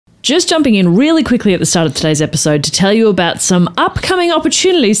Just jumping in really quickly at the start of today's episode to tell you about some upcoming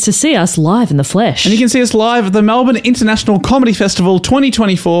opportunities to see us live in the flesh. And you can see us live at the Melbourne International Comedy Festival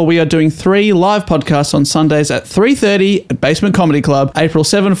 2024. We are doing 3 live podcasts on Sundays at 3:30 at Basement Comedy Club, April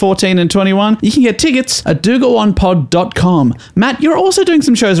 7, 14 and 21. You can get tickets at dogoonpod.com. Matt, you're also doing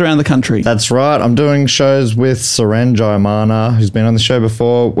some shows around the country. That's right. I'm doing shows with Seren Jayamana, who's been on the show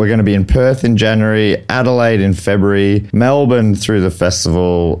before. We're going to be in Perth in January, Adelaide in February, Melbourne through the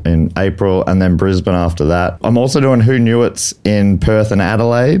festival in April, and then Brisbane after that. I'm also doing Who Knew It's in Perth and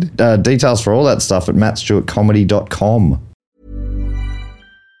Adelaide. Details for all that stuff at mattstewartcomedy.com.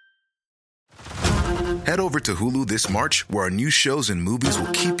 Head over to Hulu this March, where our new shows and movies will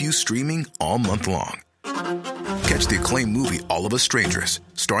keep you streaming all month long. Catch the acclaimed movie All of Us Strangers,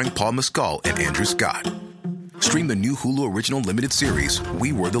 starring Paul Mescal and Andrew Scott. Stream the new Hulu original limited series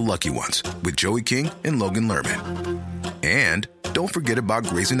We Were the Lucky Ones with Joey King and Logan Lerman. And don't forget about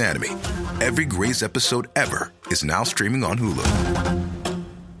Grey's Anatomy. Every Grey's episode ever is now streaming on Hulu.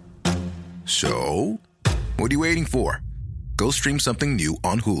 So, what are you waiting for? Go stream something new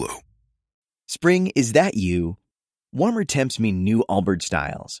on Hulu. Spring, is that you? Warmer temps mean new Allbirds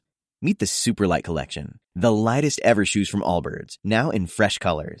styles. Meet the Superlight Collection, the lightest ever shoes from Allbirds, now in fresh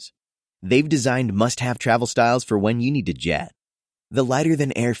colors. They've designed must-have travel styles for when you need to jet. The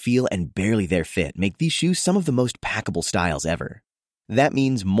lighter-than-air feel and barely-there fit make these shoes some of the most packable styles ever. That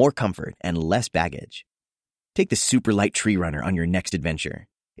means more comfort and less baggage. Take the Superlight Tree Runner on your next adventure.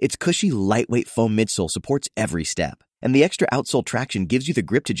 Its cushy, lightweight foam midsole supports every step, and the extra outsole traction gives you the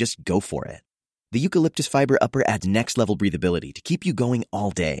grip to just go for it. The eucalyptus fiber upper adds next-level breathability to keep you going all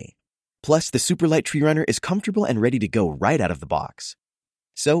day. Plus, the Superlight Tree Runner is comfortable and ready to go right out of the box.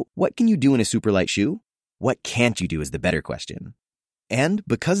 So, what can you do in a Superlight shoe? What can't you do is the better question. And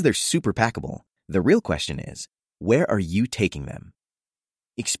because they're super packable, the real question is, where are you taking them?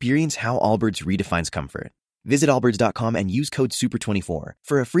 Experience how Allbirds redefines comfort. Visit allbirds.com and use code SUPER24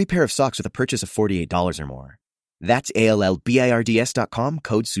 for a free pair of socks with a purchase of $48 or more. That's ALLBIRDS.com,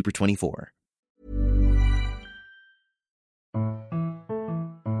 code SUPER24.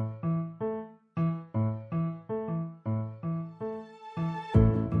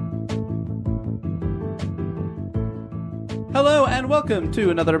 Hello and welcome to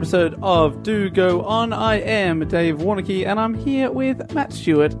another episode of Do Go On. I am Dave Warnocky and I'm here with Matt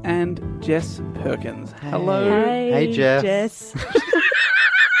Stewart and Jess Perkins. Hello. Hey, Jess.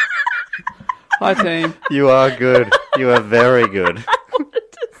 Hi, team. You are good. You are very good. I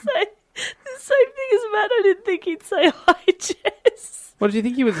wanted to say the same thing as Matt. I didn't think he'd say hi, Jess. What did you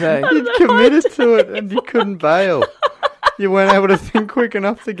think you would say? You committed to it and you couldn't bail. You weren't able to think quick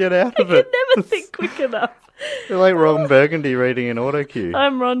enough to get out of it. You never think quick enough. You're like Ron Burgundy reading an auto cue.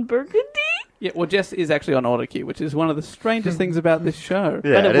 I'm Ron Burgundy. Yeah, well, Jess is actually on autocue, which is one of the strangest things about this show.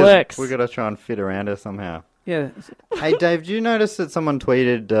 Yeah, But it works. We've got to try and fit around her somehow. Yeah. Hey, Dave, did you notice that someone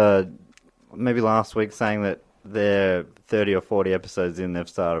tweeted maybe last week saying that they're 30 or 40 episodes in, they've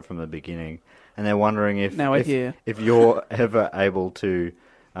started from the beginning, and they're wondering if Now we're here. if you're ever able to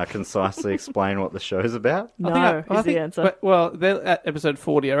concisely explain what the show's about? No, is the answer. Well, they're at episode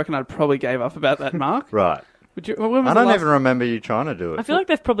 40. I reckon I probably gave up about that mark. Right. When was I the don't last- even remember you trying to do it. I feel like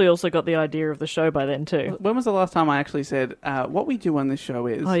they've probably also got the idea of the show by then too. When was the last time I actually said what we do on this show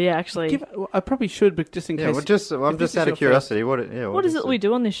is? Oh yeah, actually. I probably should, but just in Yeah, case. well, I'm if this just out is of your curiosity. What What is it we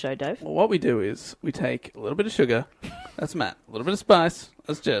do on this show, Dave? Well, what we do is we take a little bit of sugar. That's Matt. A little bit of spice.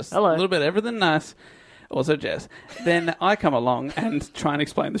 That's Jess. Hello. A little bit of everything nice. Also Jess. Then I come along and try and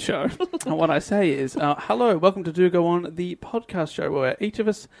explain the show. And what I say is, hello, welcome to Do Go On, the podcast show where each of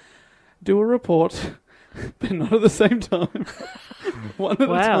us do a report, but not at the same time. One at a time.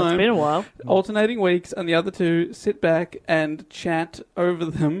 Wow, it's been a while. Alternating weeks, and the other two sit back and chat over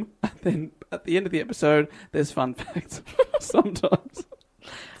them. And then at the end of the episode, there's fun facts. Sometimes.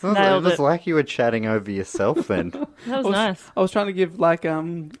 Nailed it was it. like you were chatting over yourself then. That was nice. I was trying to give like a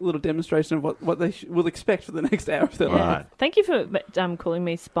little demonstration of what they will expect for the next hour of their life. Right. Thank you for calling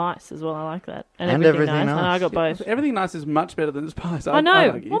me Spice as well. I like that. And everything everything nice. And I nice. got both. Everything nice is much better than spice. I know. I'd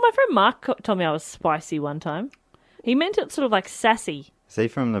argue. Well, my friend Mark told me I was spicy one time. He meant it sort of like sassy. Is he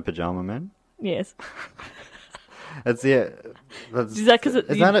from the Pajama Men? Yes. That's the. That's, Is that because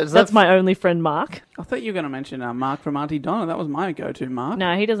is that's that my only friend Mark? I thought you were going to mention Mark from Auntie Donna. That was my go-to Mark.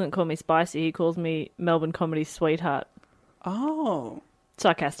 No, he doesn't call me spicy. He calls me Melbourne Comedy Sweetheart. Oh.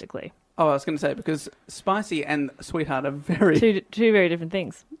 Sarcastically. Oh, I was going to say, because spicy and sweetheart are very, Two very different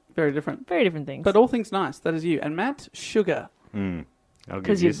things. very different. Very different things. But all things nice. That is you. And Matt, sugar. I'll give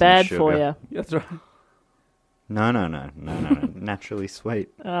Because you you're some bad sugar. for you. That's right. No. Naturally sweet.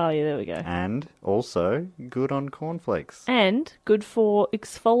 Oh, yeah, there we go. And also good on cornflakes. And good for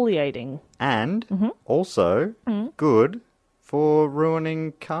exfoliating. And also good for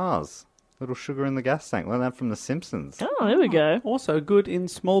ruining cars. Little sugar in the gas tank. Learn that from The Simpsons. Oh, there we go. Also good in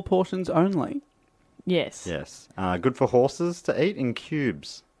small portions only. Yes. Yes. Good for horses to eat in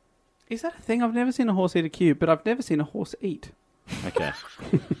cubes. Is that a thing? I've never seen a horse eat a cube, but I've never seen a horse eat. Okay.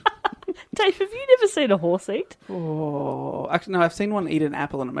 Dave, have you never seen a horse eat? Oh, actually, no, I've seen one eat an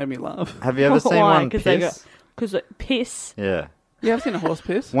apple and it made me laugh. Have you ever seen Why? one 'Cause piss? Because piss. Yeah. Yeah, I've seen a horse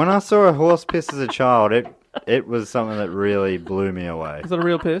piss. When I saw a horse piss as a child, it was something that really blew me away. Is that a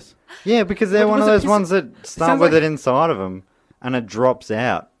real piss? Yeah, because they're What one of was it those piss- ones that start sounds with like- it inside of them, and it drops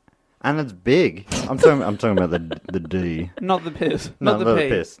out, and it's big. I'm talking about the D. Not the piss. No, Not the pee.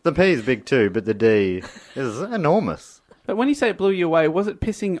 piss. The P is big too, but the D is enormous. But when you say it blew you away, was it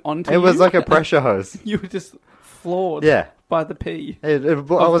pissing onto It you? was like a pressure hose. You were just floored Yeah. by the pee. I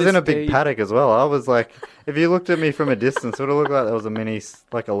was in this a big D. paddock as well. I was like, if you looked at me from a distance, it would have looked like there was a mini,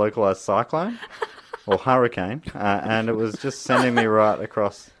 like a localized cyclone or hurricane, and it was just sending me right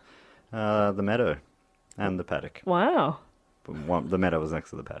across the meadow and the paddock. Wow. The meadow was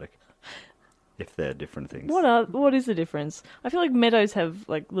next to the paddock. If they're different things. What is the difference? I feel like meadows have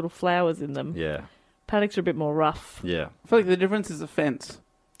like little flowers in them. Yeah. Paddocks are a bit more rough. Yeah. I feel like the difference is a fence.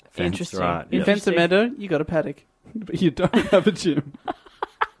 Fence, Interesting. right. You Yeah. fence a meadow, you got a paddock. But you don't have a gym.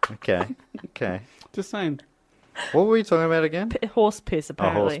 Okay. Okay. Just saying. What were we talking about again? Horse piss, A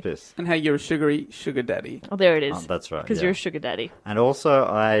apparently. horse piss. And how you're a sugary sugar daddy. Oh, there it is. Oh, that's right. Because yeah. you're a sugar daddy. And also,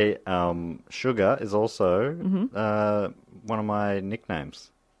 sugar is also one of my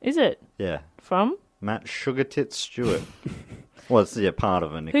nicknames. Is it? Yeah. From? Matt Sugar Tits Stewart. Well, it's part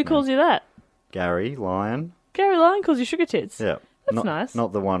of a nickname. Who calls you that? Gary Lyon. Gary Lyon calls you sugar tits. Yeah. That's nice.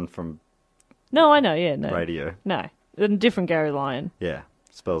 Not the one from No, I know, yeah, no. radio. No. A different Gary Lyon. Yeah.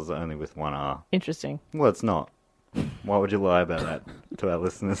 Spells it only with one R. Interesting. Well, it's not. Why would you lie about that to our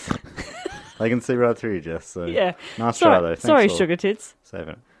listeners? They can see right through you, Jess. So Yeah. nice Sorry, try, though. Thanks sorry for sugar tits. saving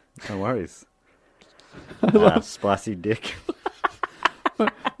it. No worries. Spicy dick.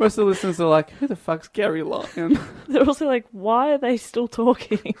 Most of the listeners are like, who the fuck's Gary Lyon? They're also like, why are they still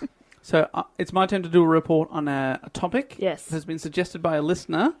talking? So it's my turn to do a report on a topic Yes. that has been suggested by a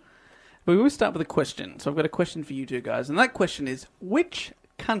listener. But we always start with a question. So I've got a question for you two guys. And that question is, which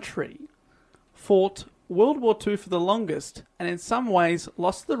country fought World War II for the longest and in some ways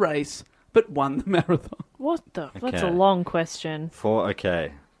lost the race but won the marathon? What the? That's a Okay. long question.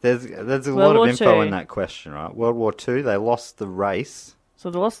 Okay. There's a World lot War of info II. in that question, right? World War II, they lost the race.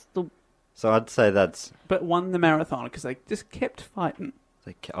 So they lost the... So I'd say that's... But won the marathon because they just kept fighting.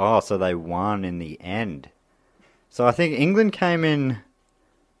 so they won in the end. So I think England came in...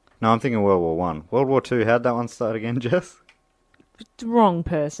 No, I'm thinking World War One. World War Two, how'd that one start again, Jess? Wrong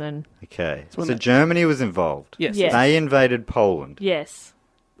person. Okay. when So they- Germany was involved. Yes, Yes. They invaded Poland. Yes.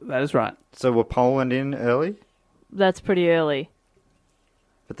 that is right. So were Poland in early? That's pretty early.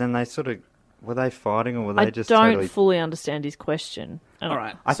 But then they sort of... Were they fighting or were they I just don't totally... fully understand his question. All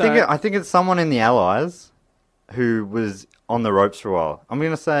right. I think it's someone in the Allies who was on the ropes for a while. I'm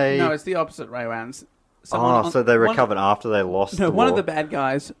going to say... No, it's the opposite way around. so they recovered after they lost No, the one war. of the bad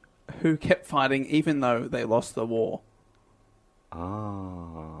guys who kept fighting even though they lost the war.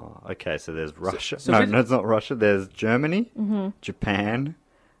 Oh, okay. So there's Russia. so no, which- no, it's not Russia. There's Germany, Japan.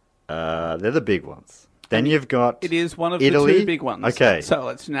 They're the big ones. Then you've got It is one of Italy. the two big ones. Okay. So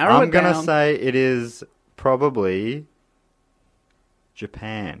let's narrow I'm it down. going to say it is probably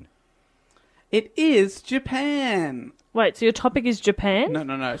Japan. It is Japan. Wait, so your topic is Japan?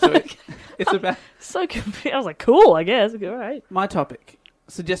 No. So it's about So confused. I was like, cool, I guess. All right. my topic,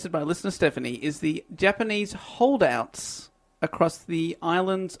 suggested by listener Stephanie, is the Japanese holdouts across the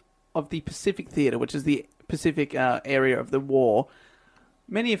islands of the Pacific Theater, which is the Pacific area of the war.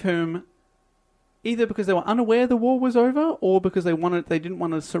 Many of whom, either because they were unaware the war was over or because they didn't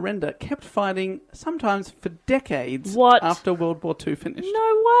want to surrender, kept fighting sometimes for decades What? after World War II finished.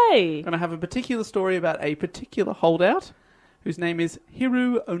 No way. And I have a particular story about a particular holdout whose name is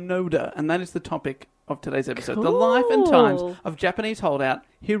Hiru Onoda, and that is the topic of today's episode. The life and times Cool. of Japanese holdout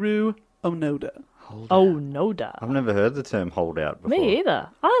Hiru Onoda. Oh, no duh. I've never heard the term holdout before. Me either.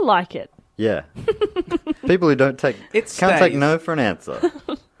 I like it. Yeah. People who can't take stays. no for an answer.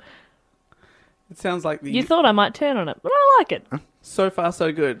 It sounds like the You thought I might turn on it, but I like it. so far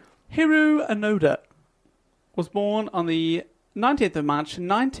so good. Hiru Onoda was born on the 19th of March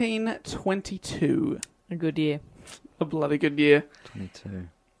 1922. A good year. A bloody good year. 22.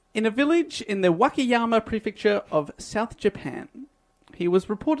 In a village in the Wakayama prefecture of South Japan. He was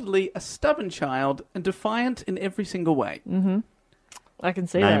reportedly a stubborn child and defiant in every single way. I can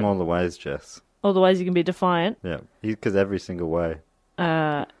see Name that. all the ways, Jess. All the ways you can be defiant. Yeah, because every single way.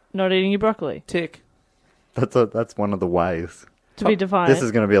 Not eating your broccoli. Tick. That's one of the ways. To be defiant. This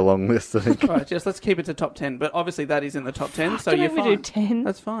is going to be a long list, I think. All right, Jess, let's keep it to top 10. But obviously that is in the top 10, so Don't you're make me fine. do 10.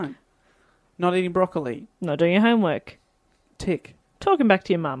 That's fine. Not eating broccoli. Not doing your homework. Tick. Talking back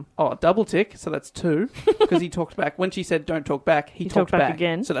to your mum. Oh, double tick, so that's 2. Because he talked back. When she said don't talk back, he talked talked back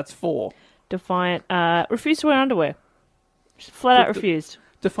again. So that's 4. Defiant. Refused to wear underwear. Just flat out refused.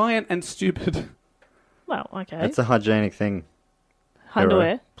 Defiant and stupid. Well, okay. It's a hygienic thing. Hero.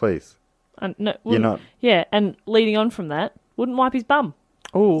 Underwear. Please. No, You're not... Yeah, and leading on from that, wouldn't wipe his bum.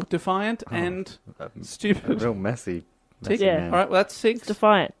 Oh, defiant and A stupid. real messy Tick. Yeah. man. All right, well, that's 6.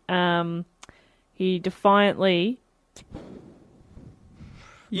 Defiant. He defiantly...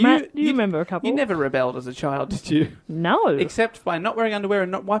 Matt, do you remember a couple? You never rebelled as a child, did you? No. Except by not wearing underwear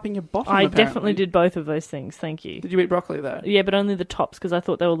and not wiping your bottom, I apparently. definitely did both of those things, thank you. Did you eat broccoli, though? Yeah, but only the tops, because I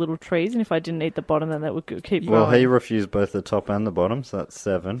thought they were little trees, and if I didn't eat the bottom, then that would keep Well, growing. he refused both the top and the bottom, so that's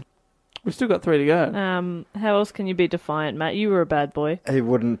 7. We've still got 3 to go. How else can you be defiant, Matt? You were a bad boy. He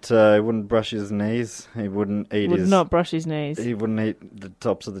wouldn't brush his knees. He wouldn't eat Would not brush his knees. He wouldn't eat the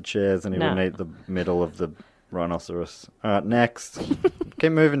tops of the chairs, and he No. wouldn't eat the middle of the rhinoceros. All right, next.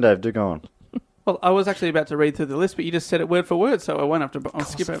 Keep moving, Dave. Do go on. Well, I was actually about to read through the list, but you just said it word for word, so I won't have to I'll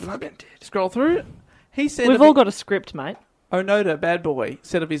skip over that bit. Scroll through. He said... We've all got a script, mate. Onoda, bad boy,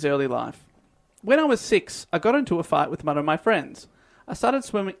 said of his early life. When I was 6, I got into a fight with one of my friends. I started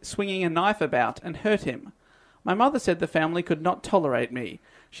swinging a knife about and hurt him. My mother said the family could not tolerate me.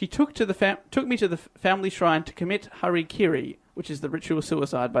 She took me to the family shrine to commit harikiri, which is the ritual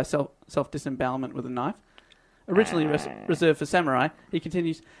suicide by self-disembowelment with a knife. Originally reserved for samurai, he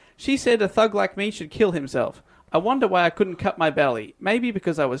continues, she said a thug like me should kill himself. I wonder why I couldn't cut my belly. Maybe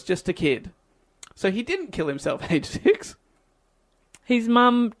because I was just a kid. So he didn't kill himself age 6. His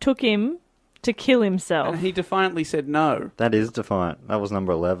mum took him to kill himself. And he defiantly said no. That is defiant. That was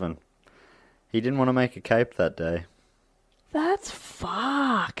number 11. He didn't want to make a cape that day. That's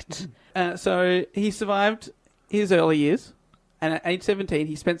fucked. So he survived his early years. And at age 17,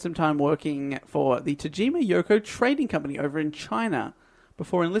 he spent some time working for the Tajima Yoko Trading Company over in China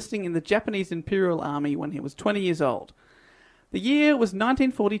before enlisting in the Japanese Imperial Army when he was 20 years old. The year was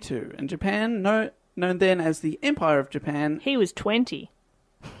 1942, and Japan, known then as the Empire of Japan... He was 20.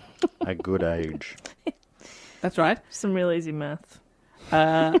 A good age. That's right. Some real easy maths.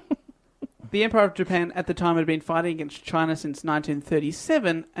 The Empire of Japan at the time had been fighting against China since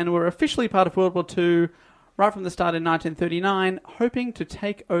 1937 and were officially part of World War II right from the start in 1939, hoping to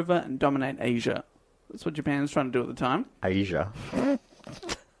take over and dominate Asia. That's what Japan was trying to do at the time. Asia. Is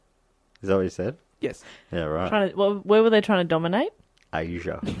that what you said? Yes. Yeah, right. Where were they trying to dominate?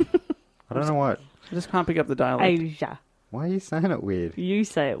 Asia. I don't know what. I just can't pick up the dialect. Asia. Why are you saying it weird? You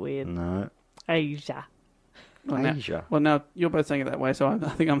say it weird. No. Asia. Asia. Now you're both saying it that way, so I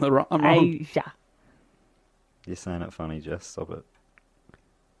think I'm wrong. Asia. You're saying it funny, Jess. Stop it.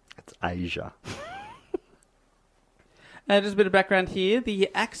 It's Asia. Just a bit of background here. The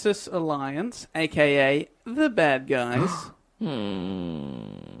Axis Alliance, a.k.a. the bad guys,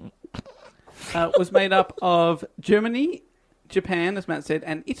 was made up of Germany, Japan, as Matt said,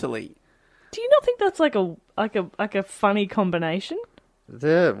 and Italy. Do you not think that's like a funny combination?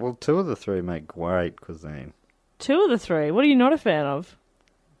 Yeah, well, 2 of the 3 make great cuisine. 2 of the 3. What are you not a fan of?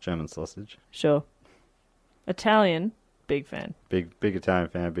 German sausage. Sure. Italian, big fan. Big Italian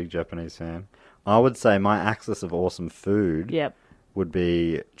fan, big Japanese fan. I would say my axis of awesome food Yep. would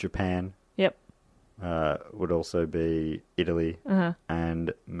be Japan, Yep. would also be Italy, Uh-huh.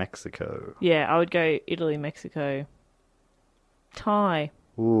 and Mexico. Yeah, I would go Italy, Mexico. Thai.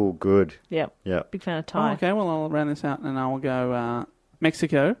 Ooh, good. Yep. Yep. Big fan of Oh, Thai. okay, well, I'll round this out and I will go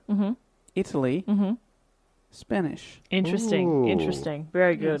Mexico, Italy, Spanish. Interesting. Ooh. Interesting.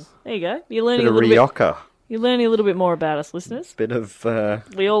 Very good. Yes. There you go. You're Bit learning of a little bit. rioja. You're learning a little bit more about us, listeners. Bit of,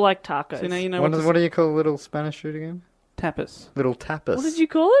 We all like tacos. So now you know what what do you call little Spanish food again? tapas. Little tapas. What did you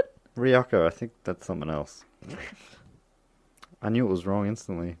call it? Rioja, I think that's something else. I knew it was wrong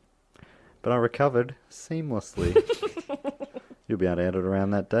instantly. But I recovered seamlessly. You'll be able to edit around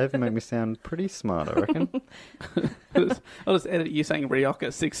that, Dave, and make me sound pretty smart, I reckon. I'll just edit you saying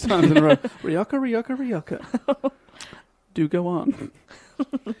Rioja 6 times in a row. Rioja. Do go on.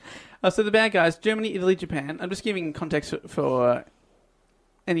 So the bad guys, Germany, Italy, Japan. I'm just giving context for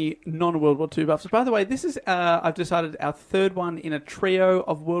any non-World War II buffs. By the way, this is, I've decided, our 3rd one in a trio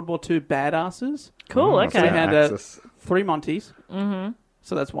of World War II badasses. Cool, Oh, okay. So we had Axis. 3 Monties. Mm-hmm.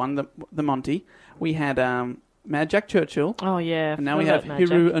 So that's one, the Monty. We had Mad Jack Churchill, Oh, yeah. and now we forgot have about Mad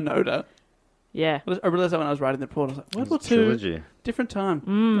Hiru Jack. Onoda. Yeah. I realised that when I was writing the report. I was like, World War It's a II, trilogy. different time.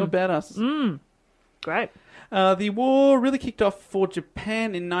 Not badass. Great. The war really kicked off for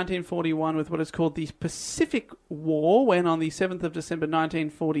Japan in 1941 with what is called the Pacific War, when on the 7th of December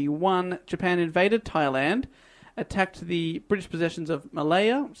 1941, Japan invaded Thailand, attacked the British possessions of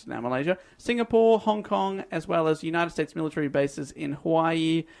Malaya, which is now Malaysia, Singapore, Hong Kong, as well as United States military bases in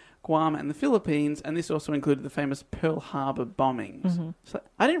Hawaii, Guam, and the Philippines, and this also included the famous Pearl Harbor bombings. So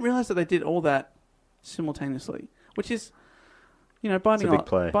I didn't realise that they did all that simultaneously, which is, biting It's a big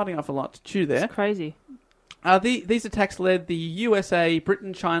play. biting off a lot to chew there. It's crazy. These attacks led the USA,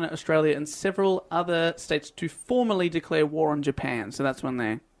 Britain, China, Australia, and several other states to formally declare war on Japan. So that's when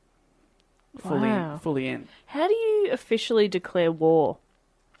they're Wow. fully in. How do you officially declare war?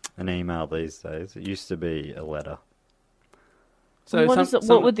 An email these days. It used to be a letter. So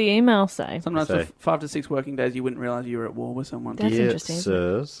What would the email say? sometimes Say- for 5 to 6 working days, you wouldn't realise you were at war with someone. That's Dear interesting, isn't it?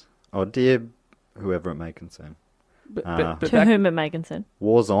 sirs, or dear whoever it may concern, But To back, whom it may concern.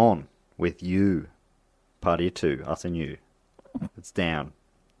 war's on with you. Party 2, us and you. It's down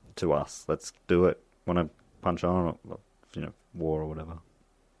to us. Let's do it. Want to punch on, or, war or whatever.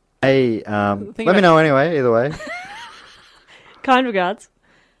 Hey, let me know anyway, either way. Kind regards,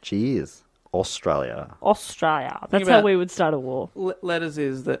 Cheers. Australia. Australia. That's about- how we would start a war. letters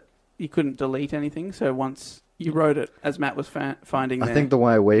is that you couldn't delete anything. So once you wrote it, as Matt was finding I there, think the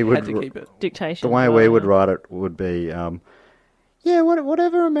way we you would had to keep it. Dictation. the way we would write it would be,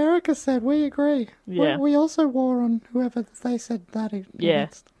 whatever America said, we agree. Yeah. We also war on whoever they said that Yeah.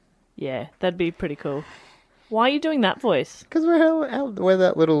 against. Yeah, that'd be pretty cool. Why are you doing that voice? Because we're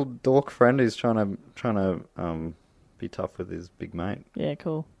that little dork friend who's trying to be tough with his big mate. Yeah,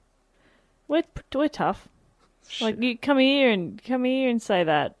 cool. We're tough. Like, you come here and say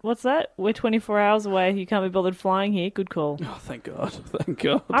that. What's that? We're 24 hours away. You can't be bothered flying here. Good call. Oh, thank God! Thank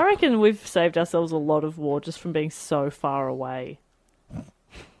God! I reckon we've saved ourselves a lot of war just from being so far away.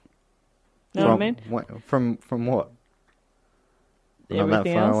 Know what I mean? From what? We're not that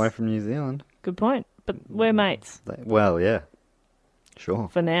Everything far else. away from New Zealand. Good point. But we're mates Well, yeah, sure.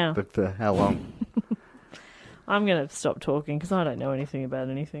 for now. But for how long? I'm going to stop talking because I don't know anything about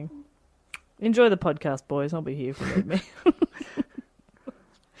anything. Enjoy the podcast, boys. I'll be here if you need me.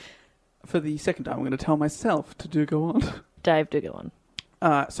 For the second time, I'm going to tell myself to do go on. Dave, do go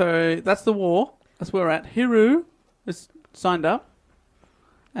on. So that's the war. That's where we're at. Hiru is signed up,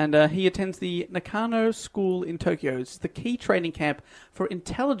 and he attends the Nakano School in Tokyo. It's the key training camp for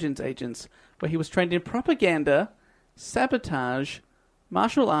intelligence agents, where he was trained in propaganda, sabotage,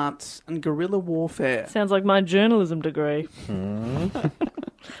 martial arts, and guerrilla warfare. Sounds like my journalism degree.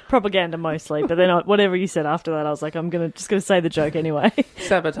 Propaganda mostly, but then whatever you said after that, I was like, I'm just gonna say the joke anyway.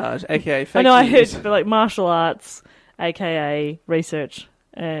 Sabotage, aka fake I know news. I heard, but like martial arts, aka research,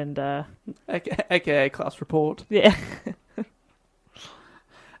 and aka class report. yeah,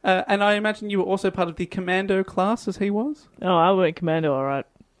 And I imagine you were also part of the commando class, as he was? oh, I went commando, all right.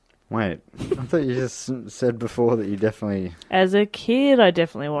 Wait, I thought you just said before that you definitely... As a kid, I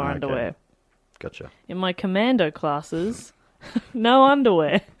definitely wore Okay. underwear. Gotcha. In my commando classes, no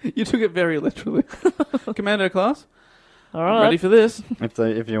underwear. You took it very literally. Commando class, All right. ready for this?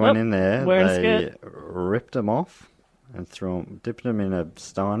 If you went Oh, in there, wearing a they ripped them off and dipped them in a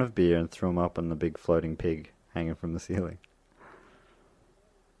stein of beer and threw them up on the big floating pig hanging from the ceiling.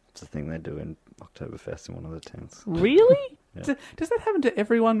 It's a thing they do in Oktoberfest in one of the tents. Really? Yeah. Does that happen to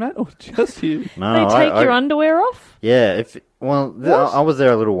everyone, Matt, or just you? No, They take your underwear off? Yeah, I was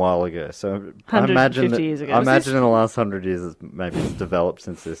there a little while ago, so I 150 imagine years ago. I Was imagine in the last 100 years, maybe it's developed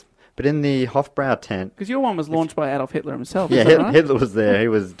since this. But in the Hofbrau tent, Because your one was launched by Adolf Hitler himself. yeah, is that right? Hitler was there. He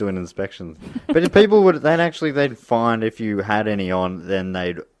was doing inspections. But if people they'd find if you had any on, then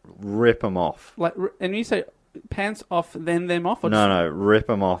they'd rip them off. Like, and you say pants off, then them off? Or No, rip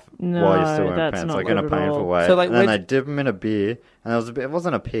them off No, while you're still wearing that's pants, not like in a good at painful all. way. So, like, and then where'd they dip them in a beer, and it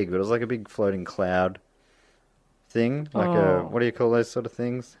wasn't a pig, but it was like a big floating cloud thing, like Oh. what do you call those sort of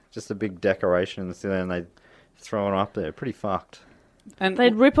things? Just a big decoration in the ceiling, and they throw it up there. Pretty fucked. And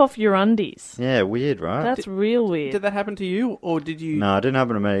They'd rip off your undies. Yeah, weird, right? That's real weird. did that happen to you, or did you... No, it didn't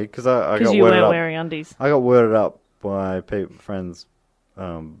happen to me because I Because got you worded weren't up. wearing undies. I got worded up by friends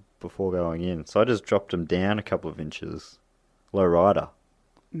before going in, so I just dropped them down a couple of inches, low rider.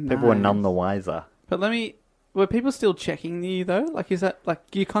 People were Nice. none the wiser. But were people still checking you, though? Like, is that, like,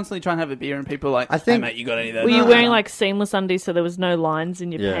 you constantly try and have a beer and people are like, I think- hey, mate, you got any of those? Were you No. wearing like seamless undies so there was no lines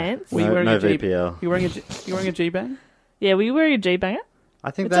in your Yeah. pants? Were you No, wearing no a G- VPL. You wearing a G-bang? Yeah, were you wearing a G-banger?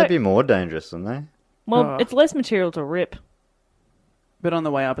 I think It's they'd like- be more dangerous, wouldn't they? Well, Oh. it's less material to rip. But on the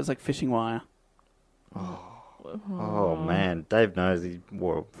way up, it's like fishing wire. Oh, man. Dave knows he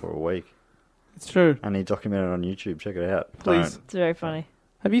wore it for a week. It's true. And he documented it on YouTube. Check it out. Please. Don't. It's very funny.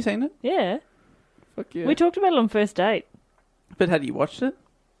 Have you seen it? Yeah. Fuck yeah. We talked about it on first date. But had you watched it?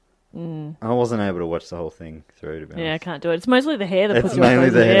 I wasn't able to watch the whole thing through, to be honest. Yeah, I can't do it. It's mostly the hair that It's puts you off. mainly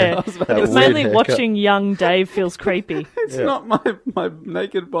the isn't it? hair. Yeah. I was about That to It's say, weird mainly haircut. watching young Dave feels creepy. it's Yeah. not my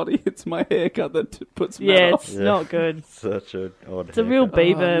naked body, it's my haircut that puts me Yeah, off. it's not good. Such an odd It's a real haircut.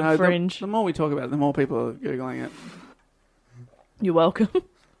 Bieber no, fringe. The more we talk about it, the more people are Googling it. You're welcome.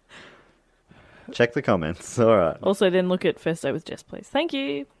 Check the comments. All right. Also, then look at First Date with Jess, please. Thank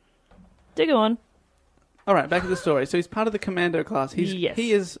you. Do go on. All right, back to the story. So he's part of the commando class. Yes.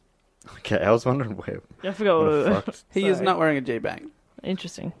 He is Okay, I was wondering where. I forgot What what the it fuck? was. he is Sorry. not wearing a G-bang.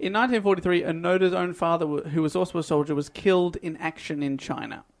 Interesting. In 1943, Onoda's own father, who was also a soldier, was killed in action in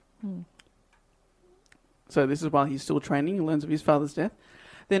China. So this is while he's still training. He learns of his father's death.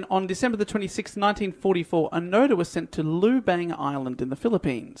 Then on December the 26th, 1944, Onoda was sent to Lubang Island in the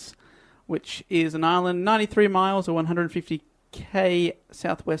Philippines, which is an island 93 miles or 150 k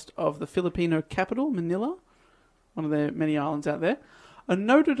southwest of the Filipino capital, Manila, one of the many islands out there.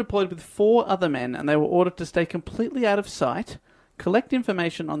 Onoda deployed with 4 other men, and they were ordered to stay completely out of sight, collect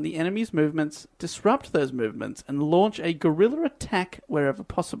information on the enemy's movements, disrupt those movements, and launch a guerrilla attack wherever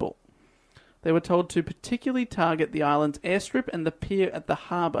possible. They were told to particularly target the island's airstrip and the pier at the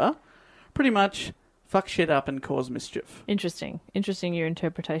harbour, pretty much fuck shit up and cause mischief. Interesting. Interesting your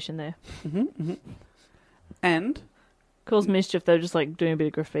interpretation there. And Cause mischief, though, just like doing a bit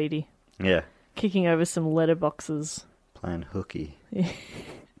of graffiti. Yeah. Kicking over some letterboxes Playing hooky.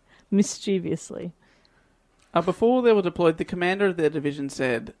 mischievously. before they were deployed, the commander of their division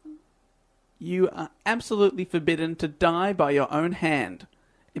said, "You are absolutely forbidden to die by your own hand.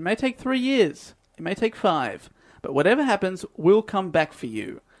 It may take 3 years, it may take 5, but whatever happens will come back for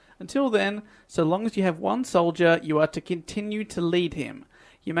you. Until then, so long as you have one soldier, you are to continue to lead him.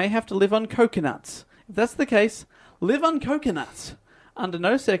 You may have to live on coconuts. If that's the case, live on coconuts. Under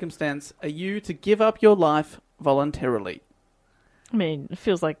no circumstance are you to give up your life voluntarily." I mean, it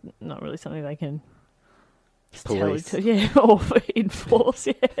feels like not really something they can tell you Police. to, yeah, or enforce,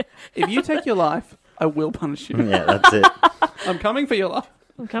 yeah. If you take your life, I will punish you. Yeah, that's it. I'm coming for your life.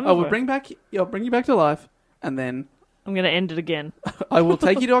 I'm coming I will for it. I'll bring you back to life, and then I'm going to end it again. I will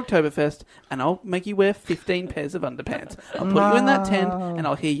take you to Oktoberfest, and I'll make you wear 15 pairs of underpants. I'll put you in that tent, and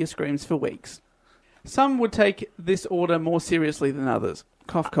I'll hear your screams for weeks. Some would take this order more seriously than others.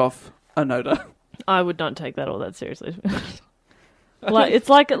 Cough, cough, Onoda. I would not take that all that seriously. Like it's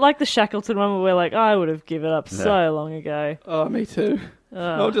like the Shackleton one where we're like, I would have given up so long ago. Oh, me too.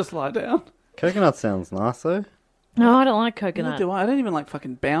 I'll just lie down. Coconut sounds nice, though. No, I don't like Neither coconut. do I. I don't even like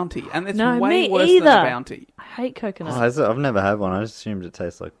fucking Bounty, and it's No, way me worse either. than a Bounty. I hate coconut. Oh, is it? I've never had one. I just assumed it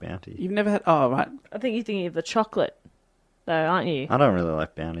tastes like Bounty. You've never had... Oh, right. I think you're thinking of the chocolate, though, aren't you? I don't really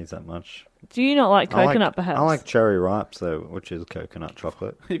like Bounties that much. Do you not like I like- coconut, perhaps? I like cherry ripes, though, which is coconut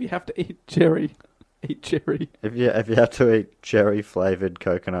chocolate. If you have to eat cherry, eat cherry. If you have to eat cherry-flavoured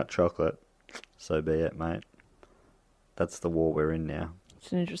coconut chocolate, so be it, mate. That's the war we're in now.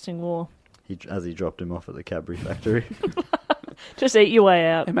 It's an interesting war. As he dropped him off at the Cadbury factory. Just eat your way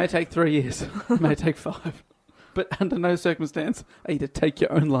out. It may take 3 years. It may take 5. But under no circumstance are you to take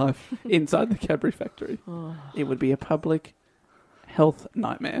your own life inside the Cadbury factory. It would be a public health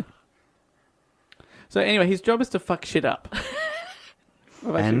nightmare. So anyway, his job is to fuck shit up. I've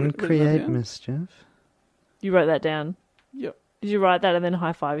actually And written that create down. mischief. You wrote that down. Yep. Did you write that and then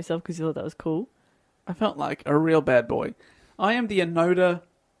high five yourself because you thought that was cool? I felt like a real bad boy. I am the Onoda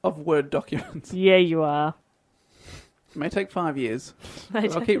of Word documents. Yeah, you are. It may take 5 years. They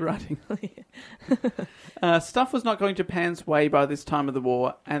But I'll keep writing. Stuff was not going Japan's way by this time of the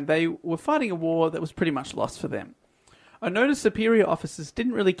war, and they were fighting a war that was pretty much lost for them. Onoda's superior officers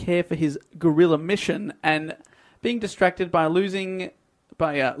didn't really care for his guerrilla mission, and being distracted by losing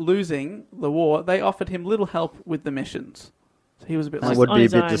the war, they offered him little help with the missions. So he was a bit That like, would on be a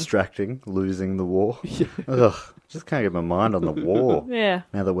his bit own. distracting, losing the war. Ugh, just can't get my mind on the war. Yeah.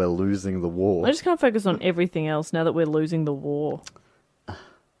 Now that we're losing the war. I just can't focus on everything else now that we're losing the war.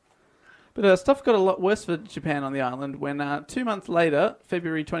 But stuff got a lot worse for Japan on the island when 2 months later,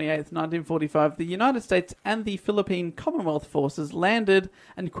 February 28th, 1945, the United States and the Philippine Commonwealth forces landed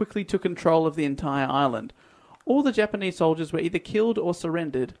and quickly took control of the entire island. All the Japanese soldiers were either killed or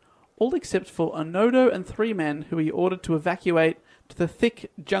surrendered, all except for Onoda and 3 men who he ordered to evacuate to the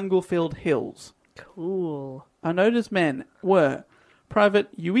thick jungle-filled hills. Cool. Onoda's men were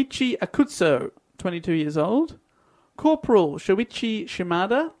Private Yuichi Akutsu, 22 years old, Corporal Shoichi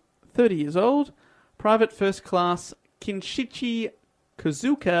Shimada, 30 years old, Private First Class Kinshichi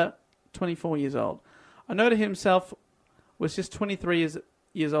Kozuka, 24 years old. Onoda himself was just 23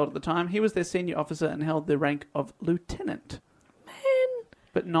 years old at the time. He was their senior officer and held the rank of lieutenant. Man.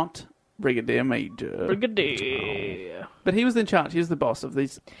 But not brigadier major. Brigadier. But he was in charge. He was the boss of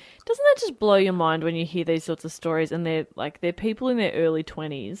these. Doesn't that just blow your mind when you hear these sorts of stories and they're people in their early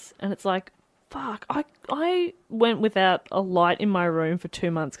 20s and it's like, fuck, I went without a light in my room for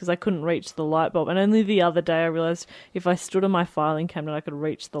 2 months because I couldn't reach the light bulb. And only the other day I realised if I stood on my filing cabinet I could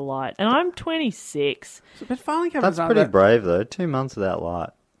reach the light. And I'm 26. But filing cabinets That's aren't pretty that... brave, though. 2 months without light.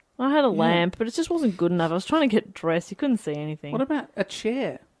 I had a lamp, but it just wasn't good enough. I was trying to get dressed. You couldn't see anything. What about a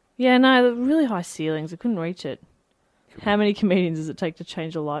chair? Yeah, no, the really high ceilings. I couldn't reach it. How many comedians does it take to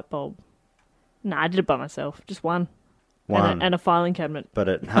change a light bulb? Nah, I did it by myself. Just one. One. And a filing cabinet But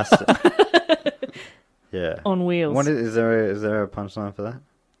it has to... yeah. on wheels. What is there a punchline for that?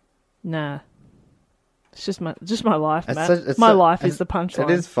 Nah. It's just my life, It's Matt. so- it's my so- life is the punchline.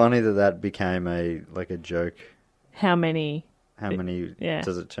 It is funny that became a joke. How many? How many Yeah.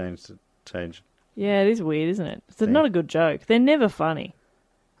 does it change? Yeah, it is weird, isn't it? It's Thing. not a good joke. They're never funny.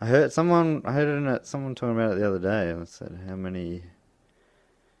 I heard someone talking about it the other day, and it said, how many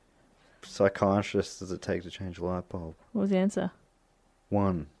psychiatrists does it take to change a light bulb? What was the answer?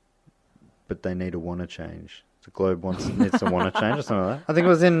 One. But they need a wanna change. The globe needs to wanna change or something like that. I think it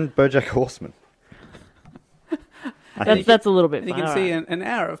was in BoJack Horseman. That's a little bit And you funny. can see an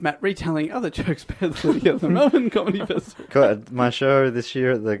hour of Matt retelling other jokes about the Melbourne Comedy Festival. God, my show this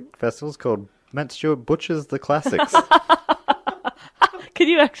year at the festival is called Matt Stewart Butchers the Classics. Can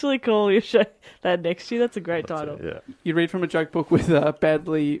you actually call your show that next year? That's a great title. Yeah. You read from a joke book with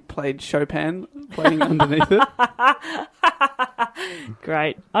badly played Chopin playing underneath it.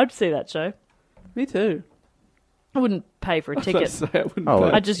 Great. I'd see that show. Me too. I wouldn't pay for a I was about to ticket. say I wouldn't Oh, play.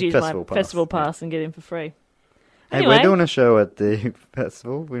 well. I'd just use Festival my pass. festival pass and get in for free. Hey, Anyway. we're doing a show at the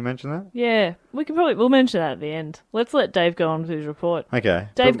festival. We mentioned that? Yeah, we'll mention that at the end. Let's let Dave go on with his report. Okay.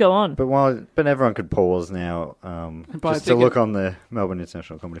 Dave, go on. But everyone could pause now, buy a just to ticket. look on the Melbourne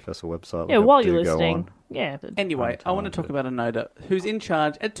International Comedy Festival website. Yeah, look up while Do you're Go listening. On. Yeah. Anyway, I want to talk about Onoda, who's in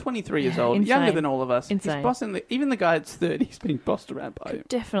charge at 23 years old, Insane. younger than all of us. Insane. He's bossing even the guy that's 30, he's being bossed around by him.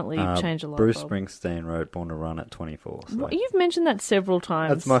 Definitely change a light Bruce bulb. Springsteen wrote Born to Run at 24. So Well, you've mentioned that several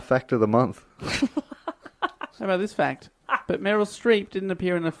times. that's my fact of the month. How about this fact? But Meryl Streep didn't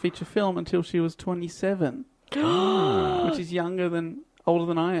appear in a feature film until she was 27, which is older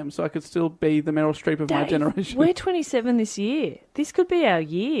than I am, so I could still be the Meryl Streep of my Dave, generation. We're 27 this year. This could be our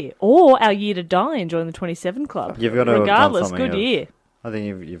year. Or our year to die and join the 27 club. You've got to have done Regardless, something good of- year. I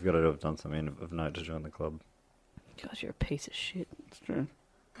think you've got to have done something of note to join the club. Gosh, you're a piece of shit. It's true.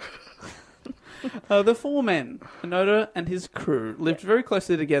 The four men, Onoda and his crew, lived very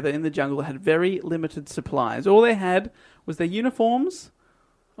closely together in the jungle, had very limited supplies. All they had was their uniforms,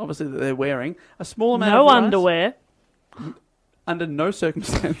 obviously that they're wearing, a small amount No of rice. underwear. Under no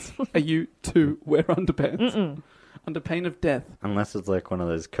circumstance are you to wear underpants. Under pain of death. Unless it's like one of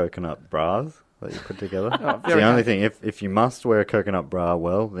those coconut bras that you put together. Oh, It's very the only happy. thing. If you must wear a coconut bra,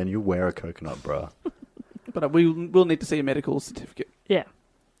 well, then you wear a coconut bra. But we will need to see a medical certificate. Yeah.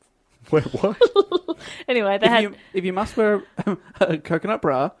 Wait, what? Anyway, they had... If you must wear a coconut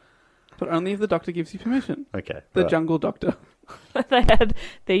bra, but only if the doctor gives you permission. Okay. The right. jungle doctor. They had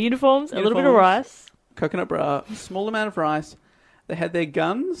their uniforms, a little bit of rice. Coconut bra, small amount of rice. They had their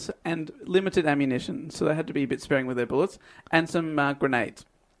guns and limited ammunition, so they had to be a bit sparing with their bullets, and some grenades.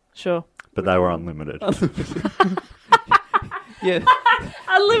 Sure. But they were unlimited. Yeah,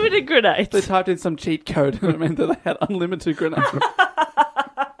 Unlimited grenades. they typed in some cheat code and it meant that they had unlimited grenades.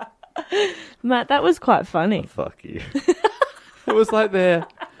 Matt, that was quite funny. Fuck you. It was like they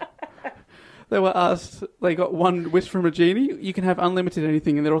were asked, they got one wish from a genie, you can have unlimited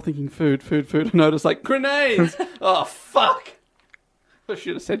anything, and they're all thinking food, food, food, and notice like, grenades! Oh, fuck! I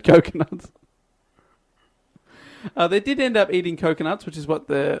should have said coconuts. They did end up eating coconuts, which is what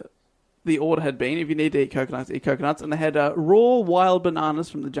the order had been. If you need to eat coconuts. And they had raw wild bananas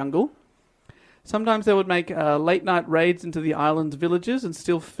from the jungle. Sometimes they would make late-night raids into the island's villages and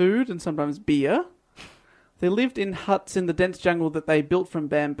steal food and sometimes beer. They lived in huts in the dense jungle that they built from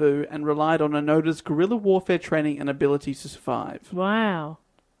bamboo and relied on Onoda's guerrilla warfare training and ability to survive. Wow.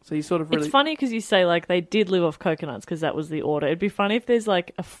 So you sort of really... It's funny because you say, like, they did live off coconuts because that was the order. It'd be funny if there's,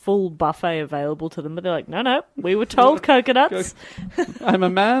 like, a full buffet available to them, but they're like, no, we were told coconuts. I'm a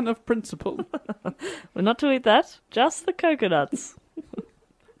man of principle. We're not to eat that, just the coconuts.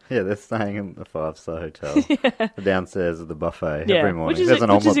 Yeah, they're staying in the 5-star hotel. Downstairs at the buffet Yeah, every morning. which is There's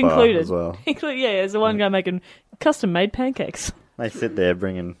an which is omelette bar included. as well. Yeah, there's the one guy making custom-made pancakes. They sit there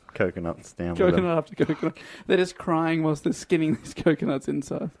bringing coconuts down with them. Coconut after coconut. They're just crying whilst they're skinning these coconuts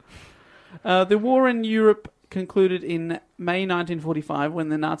inside. The war in Europe concluded in May 1945 when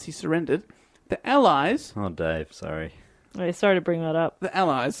the Nazis surrendered. The Allies, Oh, Dave, sorry. Oh, sorry to bring that up.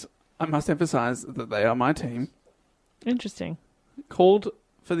 I must emphasise that they are my team, Interesting. called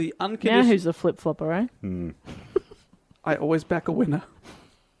for the Now unconditional... who's the flip-flopper, eh? I always back a winner.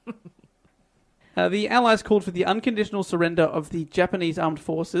 The Allies called for the unconditional surrender of the Japanese armed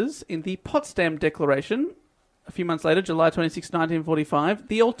forces in the Potsdam Declaration. A few months later, July 26, 1945,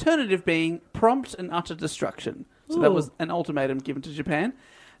 the alternative being prompt and utter destruction. So that Ooh. was an ultimatum given to Japan.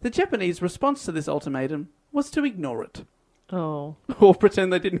 The Japanese response to this ultimatum was to ignore it. Oh. Or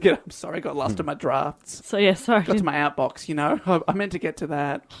pretend they didn't get... I'm sorry, I got lost in my drafts. So, yeah, sorry. Got to my outbox, you know. I meant to get to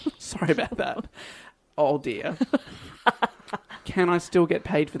that. Sorry about that. Oh, dear. Can I still get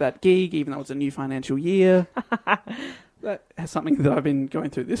paid for that gig, even though it's a new financial year? That is something that I've been going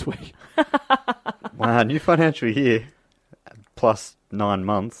through this week. Wow, new financial year plus 9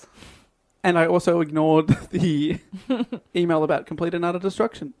 months. And I also ignored the email about complete and utter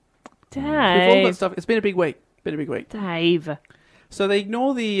destruction. With all that Dave. stuff, it's been a big week. Dave. So they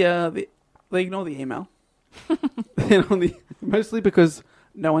ignore the email. Then mostly because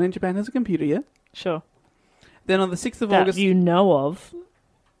no one in Japan has a computer yet. Sure. Then on the 6th of That August... you know of.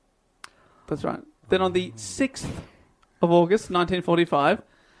 That's right. Then on the 6th of August, 1945,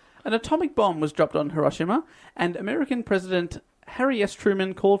 an atomic bomb was dropped on Hiroshima, and American President Harry S.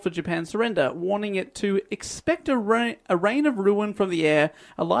 Truman called for Japan's surrender, warning it to expect a rain of ruin from the air,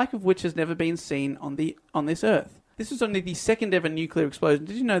 a like of which has never been seen on this earth. This was only the second ever nuclear explosion.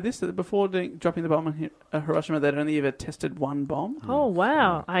 Did you know this? That before dropping the bomb on Hiroshima, they'd only ever tested one bomb? Oh,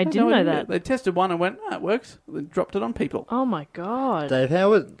 wow. I had didn't no know idea. that. They tested one and went, it works. They dropped it on people. Oh, my God. Dave, how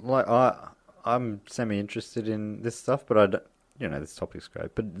would I'm semi-interested in this stuff, but I don't, this topic's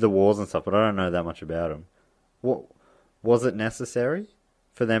great. But the wars and stuff, but I don't know that much about them. What was it necessary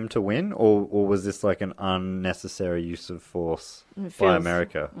for them to win, or was this like an unnecessary use of force It by feels-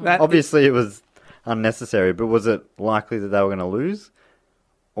 America? Obviously, it was unnecessary, but was it likely that they were going to lose?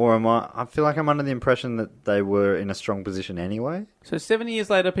 Or I feel like I'm under the impression that they were in a strong position anyway. So 70 years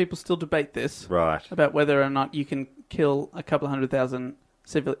later, people still debate this. Right. About whether or not you can kill a couple of 100,000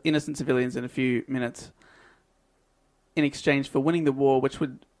 innocent civilians in a few minutes in exchange for winning the war, which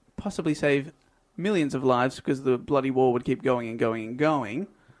would possibly save millions of lives because the bloody war would keep going and going and going.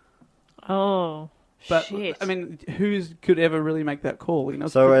 Oh, But, shit. I mean, who could ever really make that call?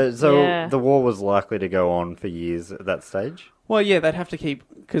 It's So Yeah. the war was likely to go on for years at that stage? well, yeah, they'd have to keep...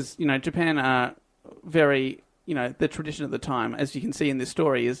 Because, Japan are very... the tradition at the time, as you can see in this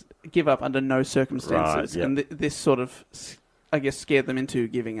story, is give up under no circumstances. Right, yep. And this sort of, I guess, scared them into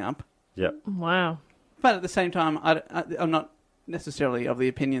giving up. Yep. Wow. But at the same time, I'm not necessarily of the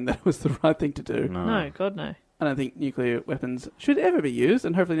opinion that it was the right thing to do. No, God, no. I don't think nuclear weapons should ever be used,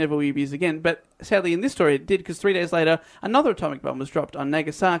 and hopefully never will be used again. But sadly, in this story, it did, because 3 days later, another atomic bomb was dropped on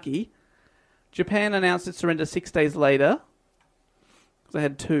Nagasaki. Japan announced its surrender 6 days later. They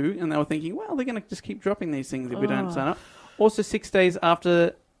had two, and they were thinking, well, they're going to just keep dropping these things if we don't sign up. Also, 6 days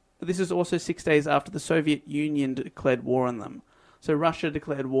after... This is also 6 days after the Soviet Union declared war on them. So Russia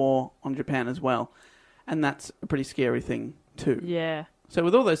declared war on Japan as well. And that's a pretty scary thing, too. Yeah. So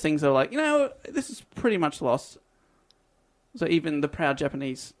with all those things, they're like, this is pretty much lost. So even the proud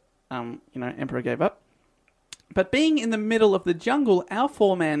Japanese, emperor gave up. But being in the middle of the jungle, our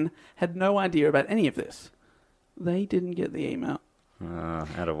four men had no idea about any of this. They didn't get the email.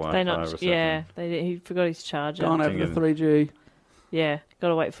 Out of Wi-Fi They not. reception. Yeah. He forgot his charger. Gone over the 3G. Yeah. Got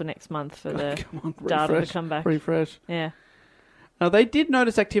to wait for next month for the Come on, data refresh. to come back. Refresh. Yeah. Now, they did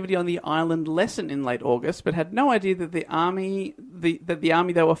notice activity on the island Lesson in late August, but had no idea that the army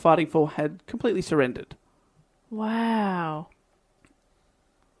they were fighting for had completely surrendered. Wow.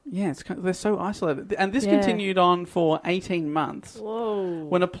 Yeah, they're so isolated. And this Yeah. continued on for 18 months. Whoa.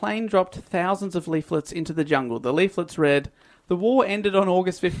 When a plane dropped thousands of leaflets into the jungle. The leaflets read, "The war ended on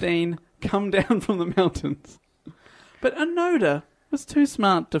August 15. Come down from the mountains." But Onoda was too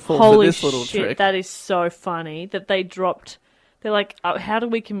smart to fall for Holy this little shit, trick. that is so funny that they dropped... They're like, how do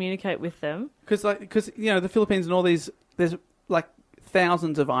we communicate with them? Because the Philippines and all these, there's like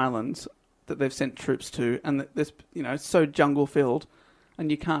thousands of islands that they've sent troops to, and there's it's so jungle filled, and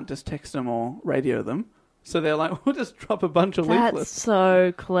you can't just text them or radio them. So they're like, we'll just drop a bunch of That's leaflets,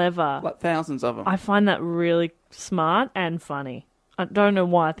 so clever. like thousands of them. I find that really smart and funny. I don't know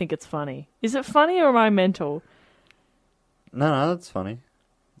why I think it's funny. Is it funny or am I mental? No, that's funny.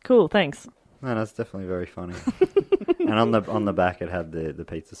 Cool, thanks. No, that's definitely very funny. And on the back, it had the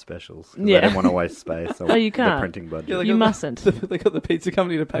pizza specials. 'Cause Yeah. They didn't want to waste space. Oh, you can't. The printing budget. Yeah, they You got mustn't. They got the pizza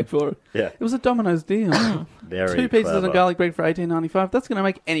company to pay for it. Yeah. It was a Domino's deal. Very 2 pieces clever. of garlic bread for $18.95. That's going to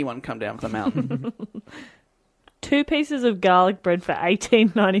make anyone come down from the mountain. 2 pieces of garlic bread for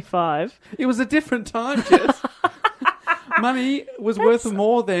 $18.95. It was a different time, Jess. Money was worth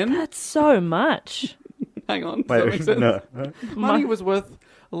more then. That's so much. Hang on. Does that make Wait, sense? no. Money was worth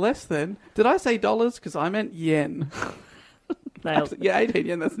less then. Did I say dollars? Because I meant yen. Nailed. Yeah, 18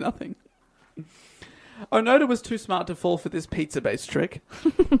 yen, that's nothing. Onoda was too smart to fall for this pizza-based trick.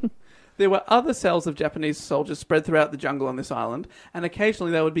 There were other cells of Japanese soldiers spread throughout the jungle on this island, and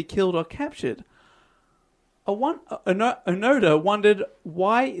occasionally they would be killed or captured. Onoda wondered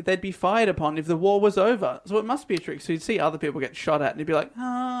why they'd be fired upon if the war was over. So it must be a trick. So you'd see other people get shot at, and you'd be like,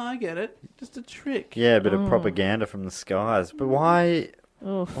 I get it. Just a trick. Yeah, a bit of propaganda from the skies. But why?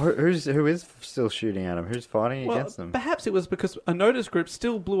 Oof. Who is still shooting at him? Who's fighting Well, against them? perhaps it was because Onoda's group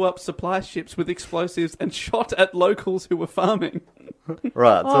still blew up supply ships with explosives and shot at locals who were farming.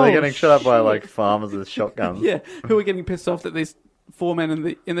 Right, so Oh, they're getting shot up by shit. like farmers with shotguns. Yeah, who were getting pissed off that these 4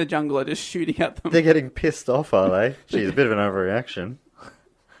 men in the jungle are just shooting at them. They're getting pissed off, are they? Geez, a bit of an overreaction.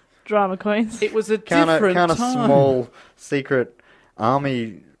 Drama queens. It was a Can't different a time. small secret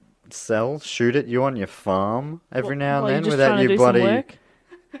army cell shoot at you on your farm every now Well, and you're then just trying without to you do some bloody work.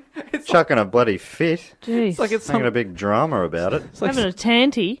 chucking a bloody fit? Jeez. It's like it's Making a big drama about it. it's like having a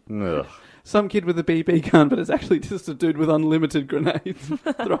tanty. Ugh. some kid with a BB gun, but it's actually just a dude with unlimited grenades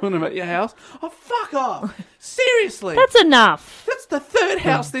throwing them at your house. Oh, fuck off! Seriously, That's enough. that's the 3rd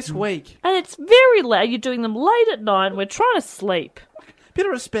house this week. And it's very loud. You're doing them late at night and we're trying to sleep. Bit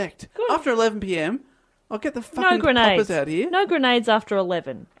of respect. After 11 p.m., I'll get the No fucking grenades. coppers out here. No grenades after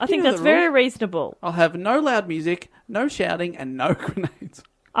 11. I think know that's the very rules. reasonable. I'll have no loud music, no shouting, and no grenades.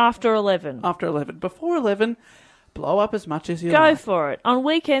 After 11. After 11. Before 11, blow up as much as you Go like. for it. On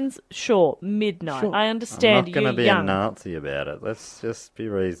weekends, sure, midnight. Sure. I I'm understand not going you're to be young. a Nazi about it. Let's just be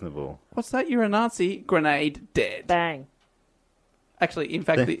reasonable. What's that? You're a Nazi. Grenade. Dead. Bang. Actually, in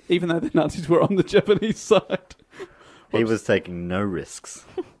fact, even though the Nazis were on the Japanese side, He was taking no risks.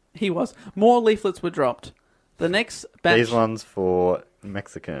 he was. More leaflets were dropped. The next batch... These ones for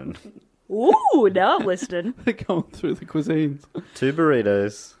Mexican. Ooh, now I'm listening. They're going through the cuisines. 2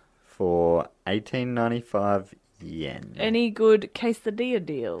 burritos for 18.95 yen. Any good quesadilla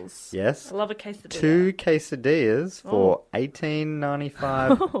deals? Yes. I love a quesadilla. 2 quesadillas for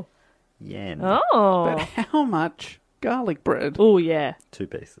 18.95 yen. Oh. But how much garlic bread? Oh, yeah. 2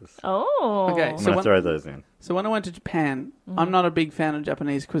 pieces. Oh. Okay, I'm so going to when, throw those in. so when I went to Japan, I'm not a big fan of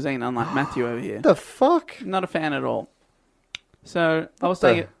Japanese cuisine, unlike Matthew over here. The fuck? Not a fan at all. So I was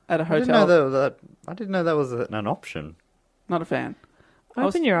staying at a I didn't hotel. know I didn't know that was an option. Not a fan. I